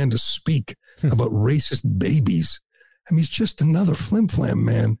 $20,000 to speak about racist babies. I mean, he's just another flim-flam,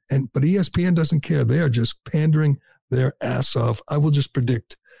 man. But ESPN doesn't care. They are just pandering their ass off. I will just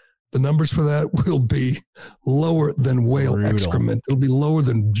predict the numbers for that will be lower than whale excrement. It'll be lower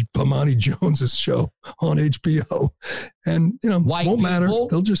than Pamani Jones's show on HBO. And, won't matter.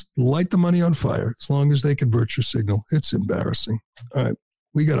 They'll just light the money on fire as long as they can virtue signal. It's embarrassing. All right.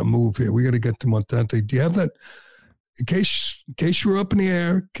 We got to move here. We got to get to Montante. Do you have that? In case you were up in the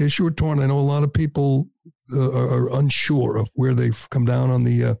air, in case you were torn, I know a lot of people are unsure of where they've come down on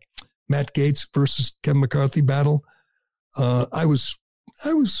the Matt Gaetz versus Kevin McCarthy battle. I was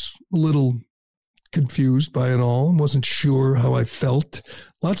a little confused by it all and wasn't sure how I felt.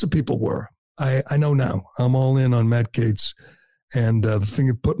 Lots of people were. I know now. I'm all in on Matt Gaetz. And the thing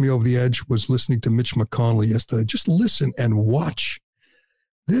that put me over the edge was listening to Mitch McConnell yesterday. Just listen and watch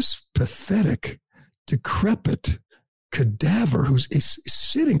this pathetic, decrepit cadaver who's a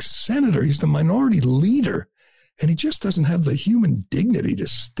sitting senator. He's the minority leader. And he just doesn't have the human dignity to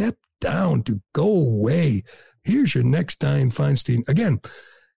step down, to go away. Here's your next Dianne Feinstein. Again,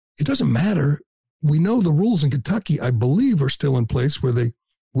 it doesn't matter. We know the rules in Kentucky, I believe, are still in place where they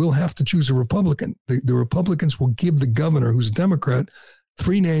will have to choose a Republican. The Republicans will give the governor, who's a Democrat,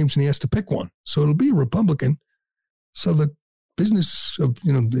 3 names, and he has to pick one. So it'll be a Republican. So the business of,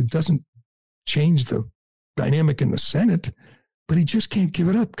 it doesn't change the dynamic in the Senate, but he just can't give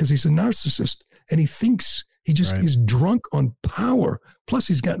it up because he's a narcissist. And he thinks he just is drunk on power. Plus,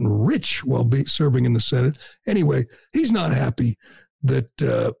 he's gotten rich while serving in the Senate. Anyway, he's not happy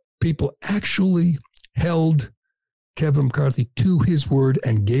that people actually held Kevin McCarthy to his word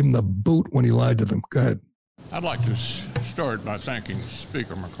and gave him the boot when he lied to them. Go ahead. I'd like to start by thanking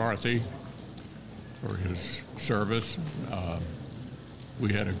Speaker McCarthy for his service.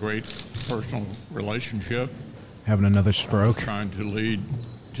 We had a great personal relationship. Having another stroke. Trying to lead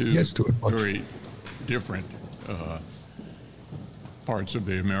two very different parts of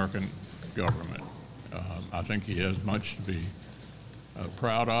the American government. I think he has much to be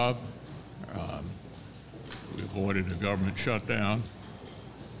proud of. We avoided a government shutdown.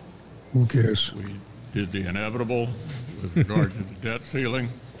 Who cares? We did the inevitable with regard to the debt ceiling,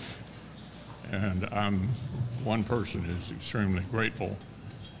 and I'm one person who's extremely grateful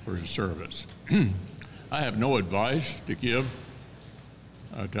for his service. I have no advice to give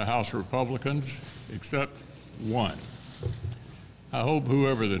to House Republicans except one. I hope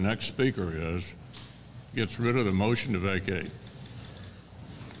whoever the next speaker is gets rid of the motion to vacate.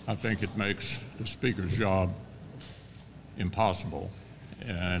 I think it makes the speaker's job impossible,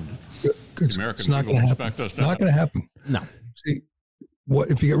 and the American people expect us to. Not going to happen. No. See,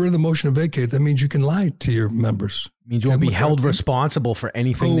 what if you get rid of the motion to vacate? That means you can lie to your members. It means you won't be held responsible for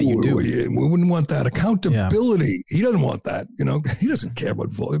anything that you do. We wouldn't want that accountability. Yeah. He doesn't want that. He doesn't care about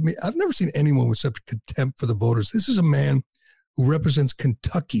vote. I mean, I've never seen anyone with such contempt for the voters. This is a man who represents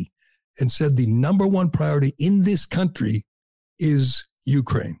Kentucky and said the number one priority in this country is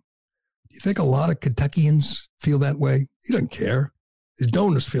Ukraine. Do you think a lot of Kentuckians feel that way? He doesn't care. His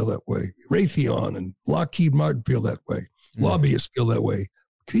donors feel that way. Raytheon and Lockheed Martin feel that way. Lobbyists feel that way.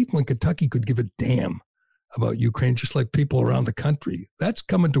 People in Kentucky could give a damn about Ukraine, just like people around the country. That's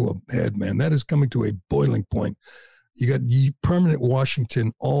coming to a head, man. That is coming to a boiling point. You got permanent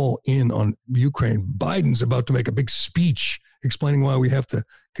Washington all in on Ukraine. Biden's about to make a big speech explaining why we have to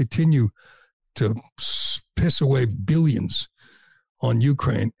continue to piss away billions on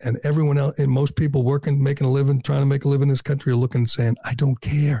Ukraine, and everyone else and most people working, making a living, trying to make a living in this country are looking and saying, I don't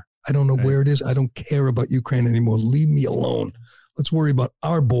care. I don't know where it is. I don't care about Ukraine anymore. Leave me alone. Let's worry about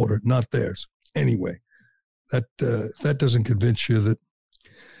our border, not theirs. Anyway, if that doesn't convince you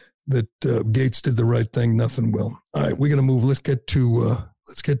that Gates did the right thing, nothing will. All right, we're going to move. Let's get to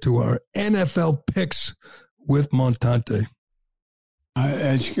our NFL picks with Montante.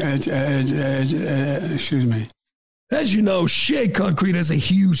 Excuse me. As you know, Shea Concrete has a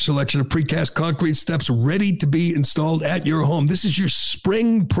huge selection of precast concrete steps ready to be installed at your home. This is your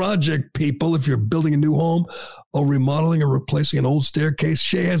spring project, people. If you're building a new home or remodeling or replacing an old staircase,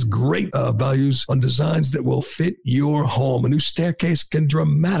 Shea has great values on designs that will fit your home. A new staircase can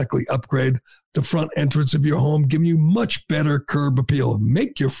dramatically upgrade the front entrance of your home, giving you much better curb appeal.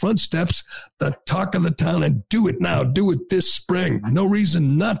 Make your front steps the talk of the town and do it now. Do it this spring. No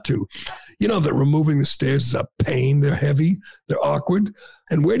reason not to. You know that removing the stairs is a pain. They're heavy. They're awkward.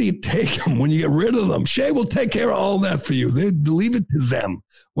 And where do you take them when you get rid of them? Shea will take care of all that for you. Leave it to them.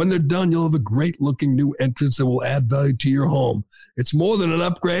 When they're done, you'll have a great-looking new entrance that will add value to your home. It's more than an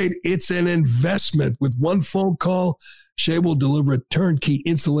upgrade. It's an investment. With one phone call, Shea will deliver a turnkey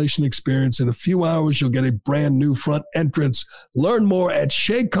installation experience. In a few hours, you'll get a brand new front entrance. Learn more at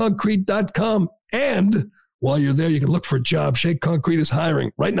SheaConcrete.com. And while you're there, you can look for a job. Shea Concrete is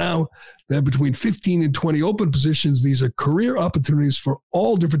hiring. Right now, they have between 15 and 20 open positions. These are career opportunities for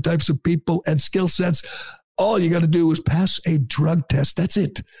all different types of people and skill sets. All you got to do is pass a drug test. That's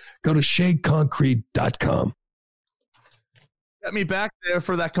it. Go to SheaConcrete.com. Got me back there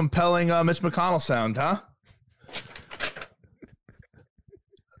for that compelling Mitch McConnell sound, huh?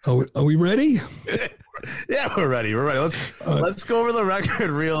 Are we ready? Yeah, we're ready. We're ready. Let's go over the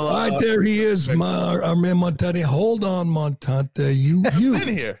record real. All right, there he is, our man Montante. Hold on, Montante. You in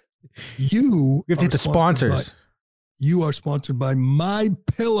here? You have to hit the sponsors. You are sponsored by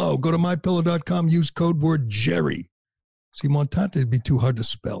MyPillow. Go to mypillow.com. Use code word Gerry. See, Montante would be too hard to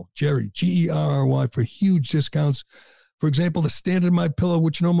spell. Gerry, Gerry, for huge discounts. For example, the standard MyPillow,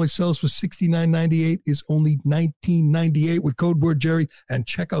 which normally sells for $69.98, is only $19.98 with code word Gerry. And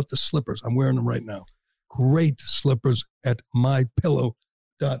check out the slippers. I'm wearing them right now. Great slippers at mypillow.com.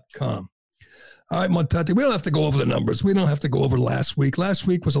 All right, Montante, we don't have to go over the numbers. We don't have to go over last week. Last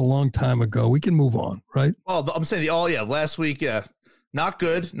week was a long time ago. We can move on, right? Well, I'm saying last week, yeah. Not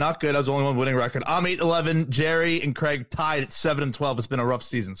good. I was the only one winning record. I'm 8-11. Gerry and Craig tied at 7-12. It's been a rough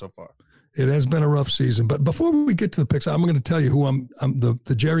season so far. It has been a rough season. But before we get to the picks, I'm going to tell you who I'm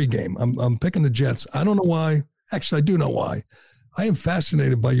the Gerry game. I'm picking the Jets. I don't know why. Actually, I do know why. I am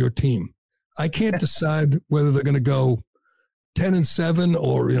fascinated by your team. I can't decide whether they're going to go 10-7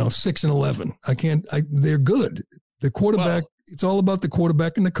 or 6-11. I can't. They're good. The quarterback. It's all about the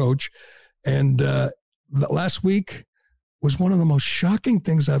quarterback and the coach. And last week was one of the most shocking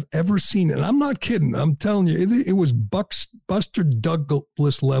things I've ever seen, and I'm not kidding. I'm telling you, it was Buster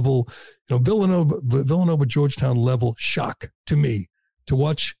Douglas level, Villanova Georgetown level shock to me to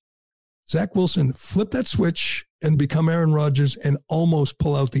watch Zach Wilson flip that switch and become Aaron Rodgers and almost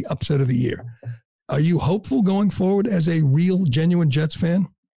pull out the upset of the year. Are you hopeful going forward as a real, genuine Jets fan?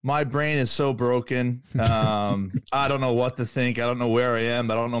 My brain is so broken. I don't know what to think. I don't know where I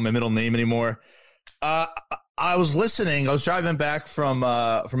am. I don't know my middle name anymore. I was listening. I was driving back from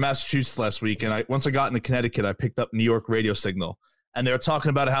Massachusetts last week, and once I got into Connecticut, I picked up New York radio signal. and they were talking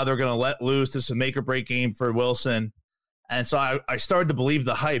about how they're going to let loose. This is a make or break game for Wilson. And so I started to believe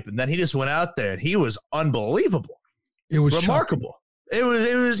the hype, and then he just went out there and he was unbelievable. It was remarkable.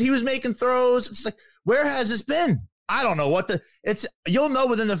 Shocking. He was making throws. It's like, where has this been? I don't know you'll know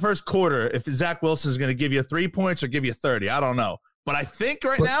within the first quarter if Zach Wilson is going to give you 3 points or give you 30. I don't know. But I think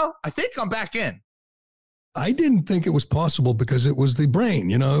now I'm back in. I didn't think it was possible because it was the brain,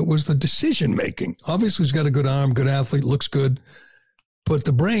 it was the decision making. Obviously he's got a good arm, good athlete, looks good. But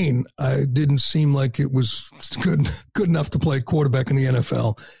the brain, didn't seem like it was good enough to play quarterback in the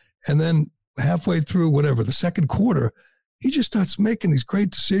NFL. And then halfway through, the second quarter, he just starts making these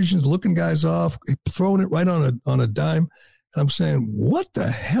great decisions, looking guys off, throwing it right on a dime. And I'm saying, what the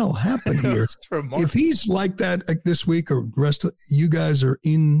hell happened here? If he's like that this week or the rest of you guys are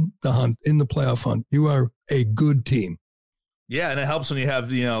in the hunt, in the playoff hunt, you are a good team. Yeah, and it helps when you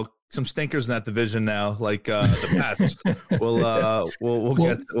have, some stinkers in that division now, like the Pats. We'll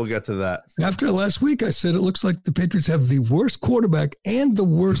get to that. After last week, I said it looks like the Patriots have the worst quarterback and the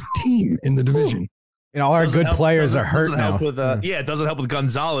worst team in the division. And all our good players are hurt now. It doesn't help with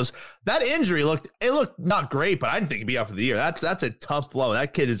Gonzalez. That injury looked not great, but I didn't think he'd be out for the year. That's a tough blow.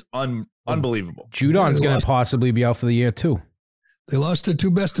 That kid is unbelievable. Judon's going to possibly be out for the year too. They lost their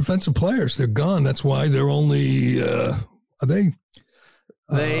two best defensive players. They're gone. That's why they're only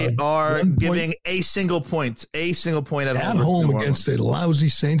They are giving a single point at home against a lousy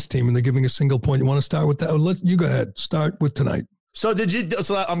Saints team, and they're giving a single point. You want to start with that? You go ahead. Start with tonight. So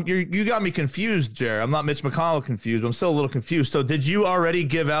you got me confused, Gerry. I'm not Mitch McConnell confused, but I'm still a little confused. So did you already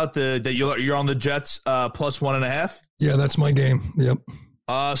give out that you're on the Jets plus 1.5? Yeah, that's my game. Yep.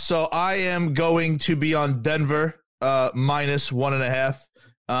 So I am going to be on Denver minus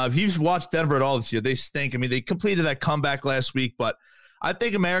 1.5. If you've watched Denver at all this year, they stink. I mean, they completed that comeback last week, but I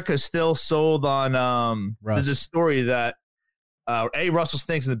think America is still sold on the story that A, Russell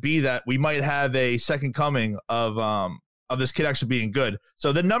stinks, and B, that we might have a second coming of this kid actually being good.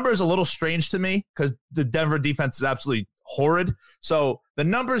 So the number is a little strange to me because the Denver defense is absolutely horrid. So the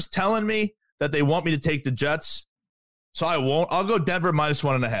number is telling me that they want me to take the Jets. So I won't. I'll go Denver minus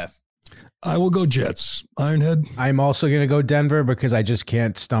 1.5. I will go Jets. Ironhead. I'm also going to go Denver because I just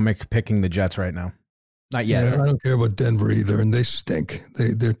can't stomach picking the Jets right now. Not yet. Yeah, I don't care about Denver either, and they stink.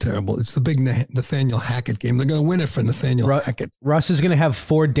 They're terrible. It's the big Nathaniel Hackett game. They're going to win it for Nathaniel Hackett. Russ is going to have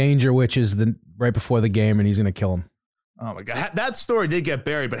 4 danger witches right before the game, and he's going to kill him. Oh my God, that story did get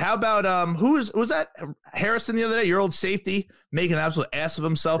buried. But how about was that Harrison the other day? Your old safety making an absolute ass of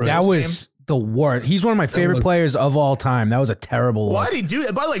himself. That was the worst. He's one of my favorite players of all time. That was a terrible one. Why did he do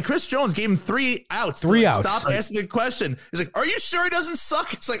that? By the way, Chris Jones gave him 3 outs. Stop asking the question. He's like, "Are you sure he doesn't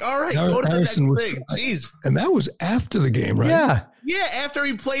suck?" It's like, all right, go to the next thing. Jeez. And that was after the game, right? Yeah. Yeah, after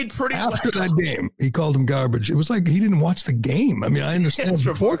he played pretty well. After that game, he called him garbage. It was like he didn't watch the game. I mean, I understand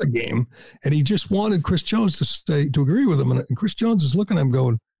before the game, and he just wanted Chris Jones to agree with him. And Chris Jones is looking at him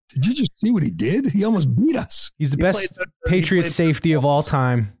going, "Did you just see what he did? He almost beat us." He's the best Patriot safety of all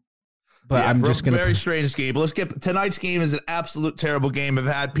time. But I'm just going to very strange game. Let's get tonight's game is an absolute terrible game. I've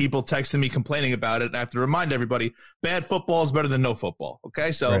had people texting me complaining about it. And I have to remind everybody, bad football is better than no football.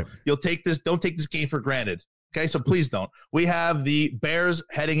 Okay, so You'll take this. Don't take this game for granted. Okay, so please don't. We have the Bears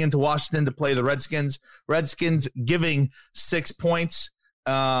heading into Washington to play the Redskins. Redskins giving 6 points.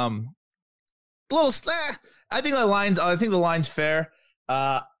 I think the line's fair.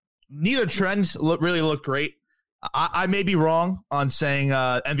 Neither trends really look great. I may be wrong on saying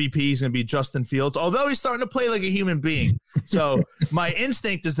MVP is going to be Justin Fields, although he's starting to play like a human being. So my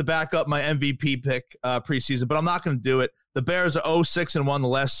instinct is to back up my MVP pick preseason, but I'm not going to do it. The Bears are 0-6-1 the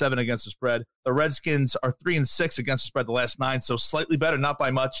last 7 against the spread. The Redskins are 3-6 against the spread the last 9, so slightly better, not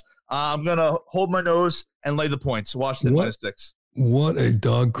by much. I'm going to hold my nose and lay the points. Washington minus 6. What a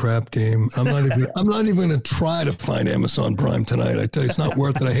dog crap game. I'm not even going to try to find Amazon Prime tonight. I tell you, it's not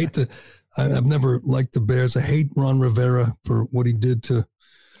worth it. I've never liked the Bears. I hate Ron Rivera for what he did to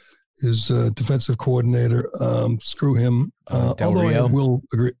his defensive coordinator. Screw him. Although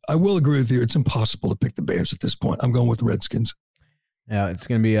I will agree with you. It's impossible to pick the Bears at this point. I'm going with the Redskins. Yeah, it's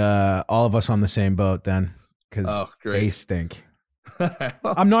going to be all of us on the same boat then because they stink.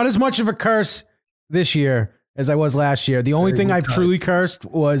 I'm not as much of a curse this year as I was last year. The only thing I've truly cursed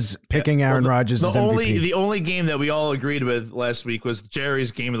was picking Aaron Rodgers as MVP. The only game that we all agreed with last week was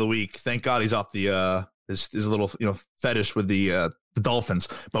Jerry's game of the week. Thank God he's off the his little fetish with the Dolphins.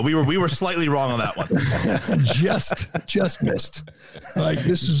 But we were slightly wrong on that one. just missed. All right,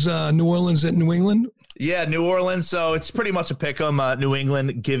 this is New Orleans at New England. Yeah, New Orleans. So it's pretty much a pick 'em. New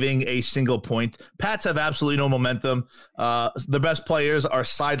England giving a single point. Pats have absolutely no momentum. The best players are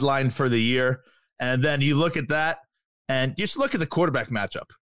sidelined for the year. And then you look at that, And just look at the quarterback matchup.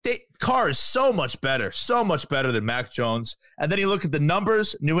 Carr is so much better than Mac Jones. And then you look at the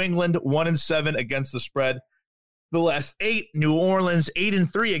numbers. New England 1-7 against the spread. The last 8, New Orleans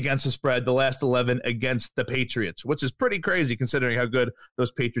 8-3 against the spread. The last 11 against the Patriots, which is pretty crazy considering how good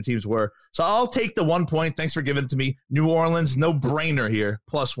those Patriot teams were. So I'll take the 1 point. Thanks for giving it to me. New Orleans, no brainer here,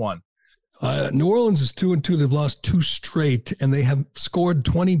 +1. New Orleans is 2-2. They've lost 2 straight, and they have scored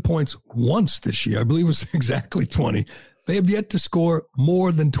 20 points once this year. I believe it was exactly 20. They have yet to score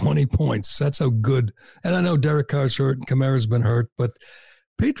more than 20 points. That's how good. And I know Derek Carr's hurt and Kamara's been hurt, but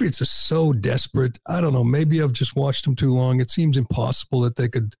Patriots are so desperate. I don't know. Maybe I've just watched them too long. It seems impossible that they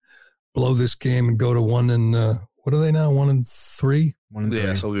could blow this game and go to 1-3. 1-3.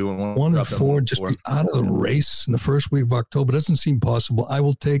 Yeah, so we 1-4. Just be out of the race in the first week of October. Doesn't seem possible. I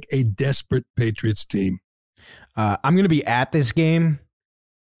will take a desperate Patriots team. I'm going to be at this game,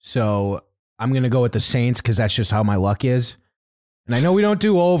 so I'm going to go with the Saints because that's just how my luck is. And I know we don't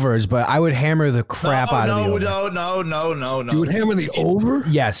do overs, but I would hammer the crap out of the over. No. You would hammer the over?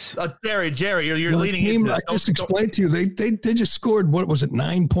 Yes. Gerry, you're leaning into this. I just explained to you, they just scored,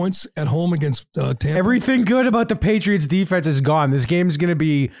 9 points at home against Tampa? Everything good about the Patriots defense is gone. This game is going to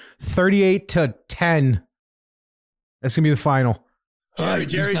be 38-10. That's going to be the final.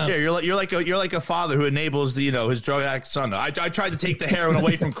 Gerry, you're like a father who enables his drug addict son. I tried to take the heroin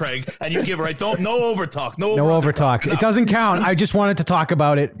away from Craig, and you give it right. No over talk. No over talk. It doesn't count. I just wanted to talk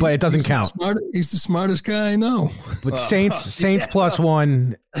about it, but it doesn't count. He's the smartest guy I know. But Saints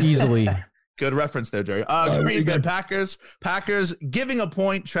 +1 easily. Good reference there, Gerry. Green Bay Packers giving a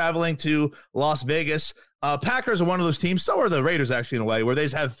point traveling to Las Vegas. Packers are one of those teams. So are the Raiders, actually, in a way, where they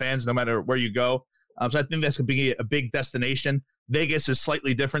just have fans no matter where you go. So I think that's going to be a big destination. Vegas is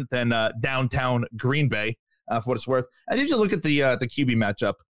slightly different than downtown Green Bay, for what it's worth. And you just look at the QB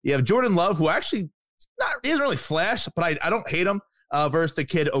matchup. You have Jordan Love, who actually he doesn't really flash, but I don't hate him, versus the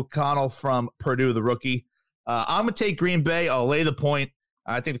kid O'Connell from Purdue, the rookie. I'm going to take Green Bay. I'll lay the point.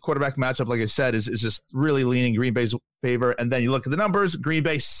 I think the quarterback matchup, like I said, is just really leaning Green Bay's favor. And then you look at the numbers. Green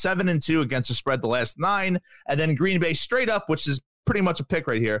Bay 7-2 against the spread the last 9. And then Green Bay straight up, which is pretty much a pick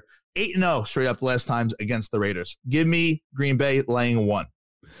right here. 8-0 straight up the last times against the Raiders. Give me Green Bay laying 1.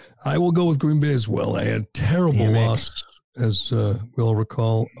 I will go with Green Bay as well. I had a terrible loss, as we'll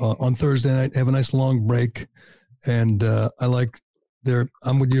recall, on Thursday night. Have a nice long break, and I like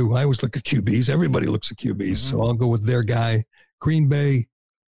I'm with you. I always look at QBs. Everybody looks at QBs, so I'll go with their guy. Green Bay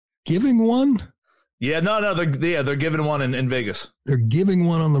giving 1. Yeah, no, they're giving 1 in Vegas. They're giving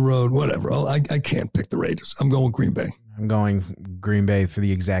 1 on the road. Whatever. I can't pick the Raiders. I'm going with Green Bay. I'm going Green Bay for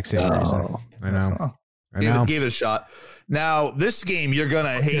the exact same reason. I know. Gave it a shot. Now, this game you're going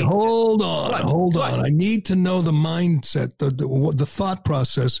to hate. Okay, hold on. I need to know the mindset, the thought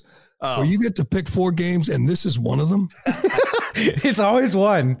process. Where you get to pick 4 games, and this is one of them? It's always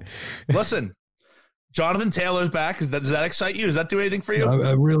one. Listen, Jonathan Taylor's back. Does that excite you? Does that do anything for you?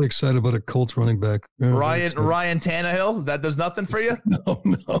 I'm really excited about a Colts running back. Ryan Tannehill, that does nothing for you? No.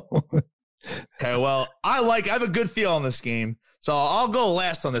 Okay, well, I have a good feel on this game, so I'll go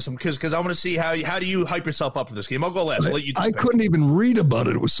last on this because I want to see how do you hype yourself up for this game. I'll go last. I'll let you. I couldn't even read about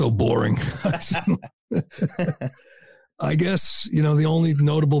it. It was so boring. I guess the only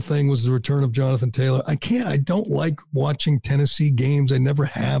notable thing was the return of Jonathan Taylor. I don't like watching Tennessee games. I never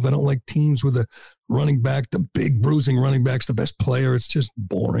have. I don't like teams with a running back, the big bruising running back's the best player. It's just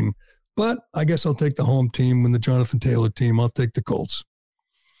boring. But I guess I'll take the home team. When the Jonathan Taylor team, I'll take the Colts.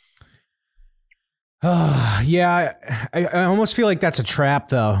 Yeah, I almost feel like that's a trap,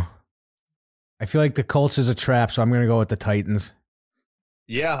 though. I feel like the Colts is a trap, so I'm going to go with the Titans.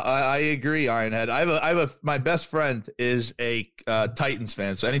 Yeah, I agree, Ironhead. My best friend is a Titans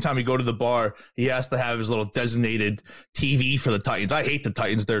fan, so anytime we go to the bar, he has to have his little designated TV for the Titans. I hate the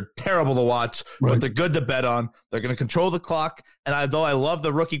Titans. They're terrible to watch, but they're good to bet on. They're going to control the clock, and although I love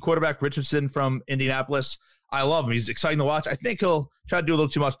the rookie quarterback Richardson from Indianapolis, I love him. He's exciting to watch. I think he'll try to do a little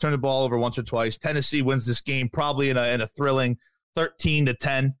too much, turn the ball over once or twice. Tennessee wins this game probably in a thrilling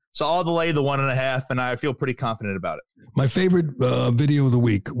 13-10. So I'll delay the 1.5, and I feel pretty confident about it. My favorite video of the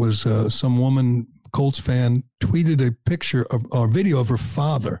week was some woman, Colts fan, tweeted a picture or video of her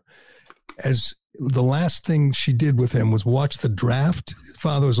father as the last thing she did with him was watch the draft. His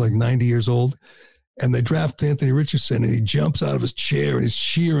father was like 90 years old. And they draft Anthony Richardson, and he jumps out of his chair and he's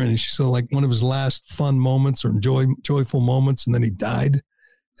cheering. And she saw like one of his last fun moments or joyful moments, and then he died.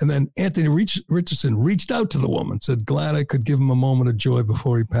 And then Anthony Richardson reached out to the woman, said, "Glad I could give him a moment of joy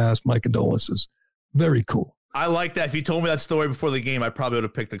before he passed. My condolences." Very cool. I like that. If you told me that story before the game, I probably would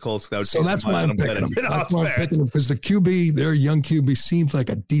have picked the Colts. So that's why I'm picking them. That's why I'm picking them, because the QB, their young QB, seems like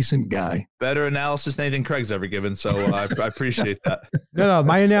a decent guy. Better analysis than anything Craig's ever given, so I appreciate that. No,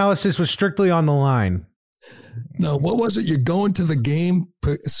 my analysis was strictly on the line. No, what was it? You're going to the game,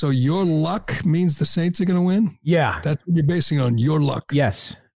 so your luck means the Saints are going to win? Yeah. That's what you're basing it on, your luck.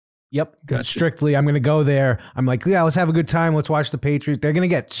 Yes. Yep. Gotcha. Strictly, I'm going to go there. I'm like, yeah, let's have a good time. Let's watch the Patriots. They're going to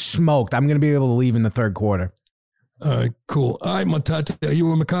get smoked. I'm going to be able to leave in the third quarter. All right, cool. All right, Montante, are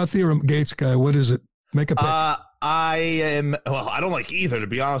you a McCarthy or a Gates guy? What is it? Make a pick. I am. Well, I don't like either, to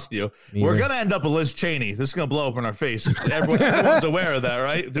be honest with you. Neither. We're gonna end up with Liz Cheney. This is gonna blow up in our face. Everyone's aware of that,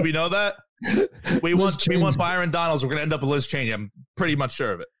 right? Do we know that? We want Byron Donalds. We're gonna end up with Liz Cheney. I'm pretty much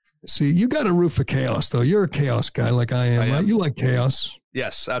sure of it. See, you got to root for chaos, though. You're a chaos guy, like I am, right? You like chaos.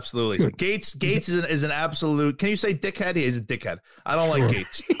 Yes, absolutely. Good. Gates is an absolute. Can you say dickhead? He is a dickhead. I don't like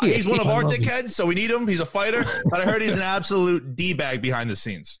Gates. He's one of our dickheads, so we need him. He's a fighter, but I heard he's an absolute D-bag behind the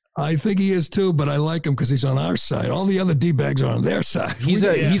scenes. I think he is too, but I like him because he's on our side. All the other D-bags are on their side. He's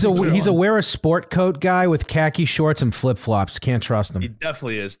a wear a sport coat guy with khaki shorts and flip flops. Can't trust him. He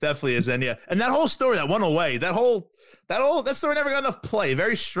definitely is, and yeah, and that whole story that went away. That story never got enough play.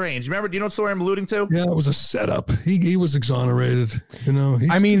 Very strange. Remember? Do you know what story I'm alluding to? Yeah, it was a setup. He was exonerated. You know.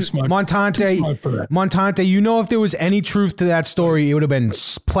 He's too smart. Montante. You know, if there was any truth to that story, it would have been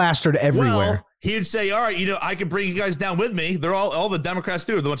plastered everywhere. Well, he'd say, all right, I can bring you guys down with me. They're all the Democrats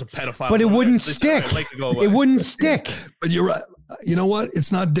do are the bunch of pedophiles. But it wouldn't stick. It wouldn't stick. But you're right. You know what?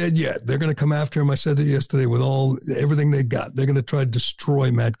 It's not dead yet. They're going to come after him. I said it yesterday with everything they got. They're going to try to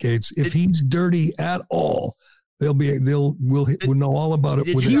destroy Matt Gaetz. If he's dirty at all, we'll know all about it.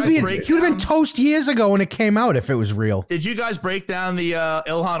 He would have been toast years ago when it came out if it was real. Did you guys break down the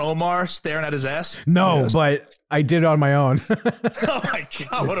Ilhan Omar staring at his ass? No, but I did on my own. Oh my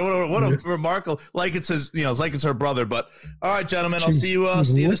God! What a remarkable, like it's his, it's like it's her brother. But all right, gentlemen, I'll see you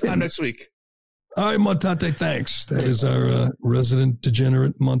this time next week. All right, Montante, thanks. That is our resident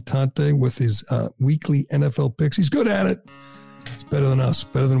degenerate Montante with his weekly NFL picks. He's good at it. He's better than us,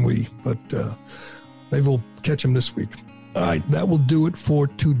 better than we, but maybe we'll catch him this week. All right, that will do it for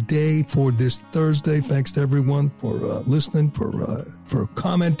today, for this Thursday. Thanks to everyone for listening, for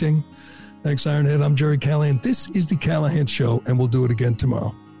commenting. Thanks, Ironhead. I'm Gerry Callahan. This is the Callahan Show, and we'll do it again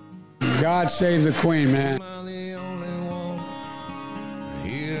tomorrow. God save the Queen, man.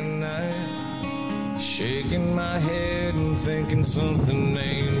 Shaking my head and thinking something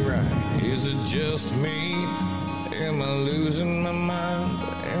ain't right. Is it just me? Am I losing my mind?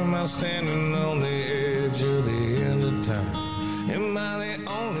 Am I standing on the edge of the end of time? Am I the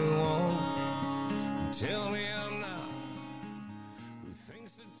only one? Tell me I'm not.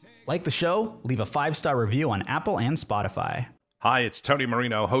 Like the show? Leave a 5-star review on Apple and Spotify. Hi, it's Tony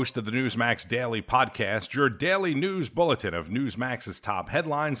Marino, host of the Newsmax Daily Podcast, your daily news bulletin of Newsmax's top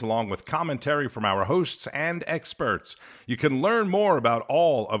headlines, along with commentary from our hosts and experts. You can learn more about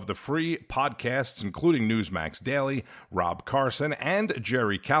all of the free podcasts, including Newsmax Daily, Rob Carson, and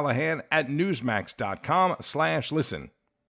Gerry Callahan at newsmax.com/listen.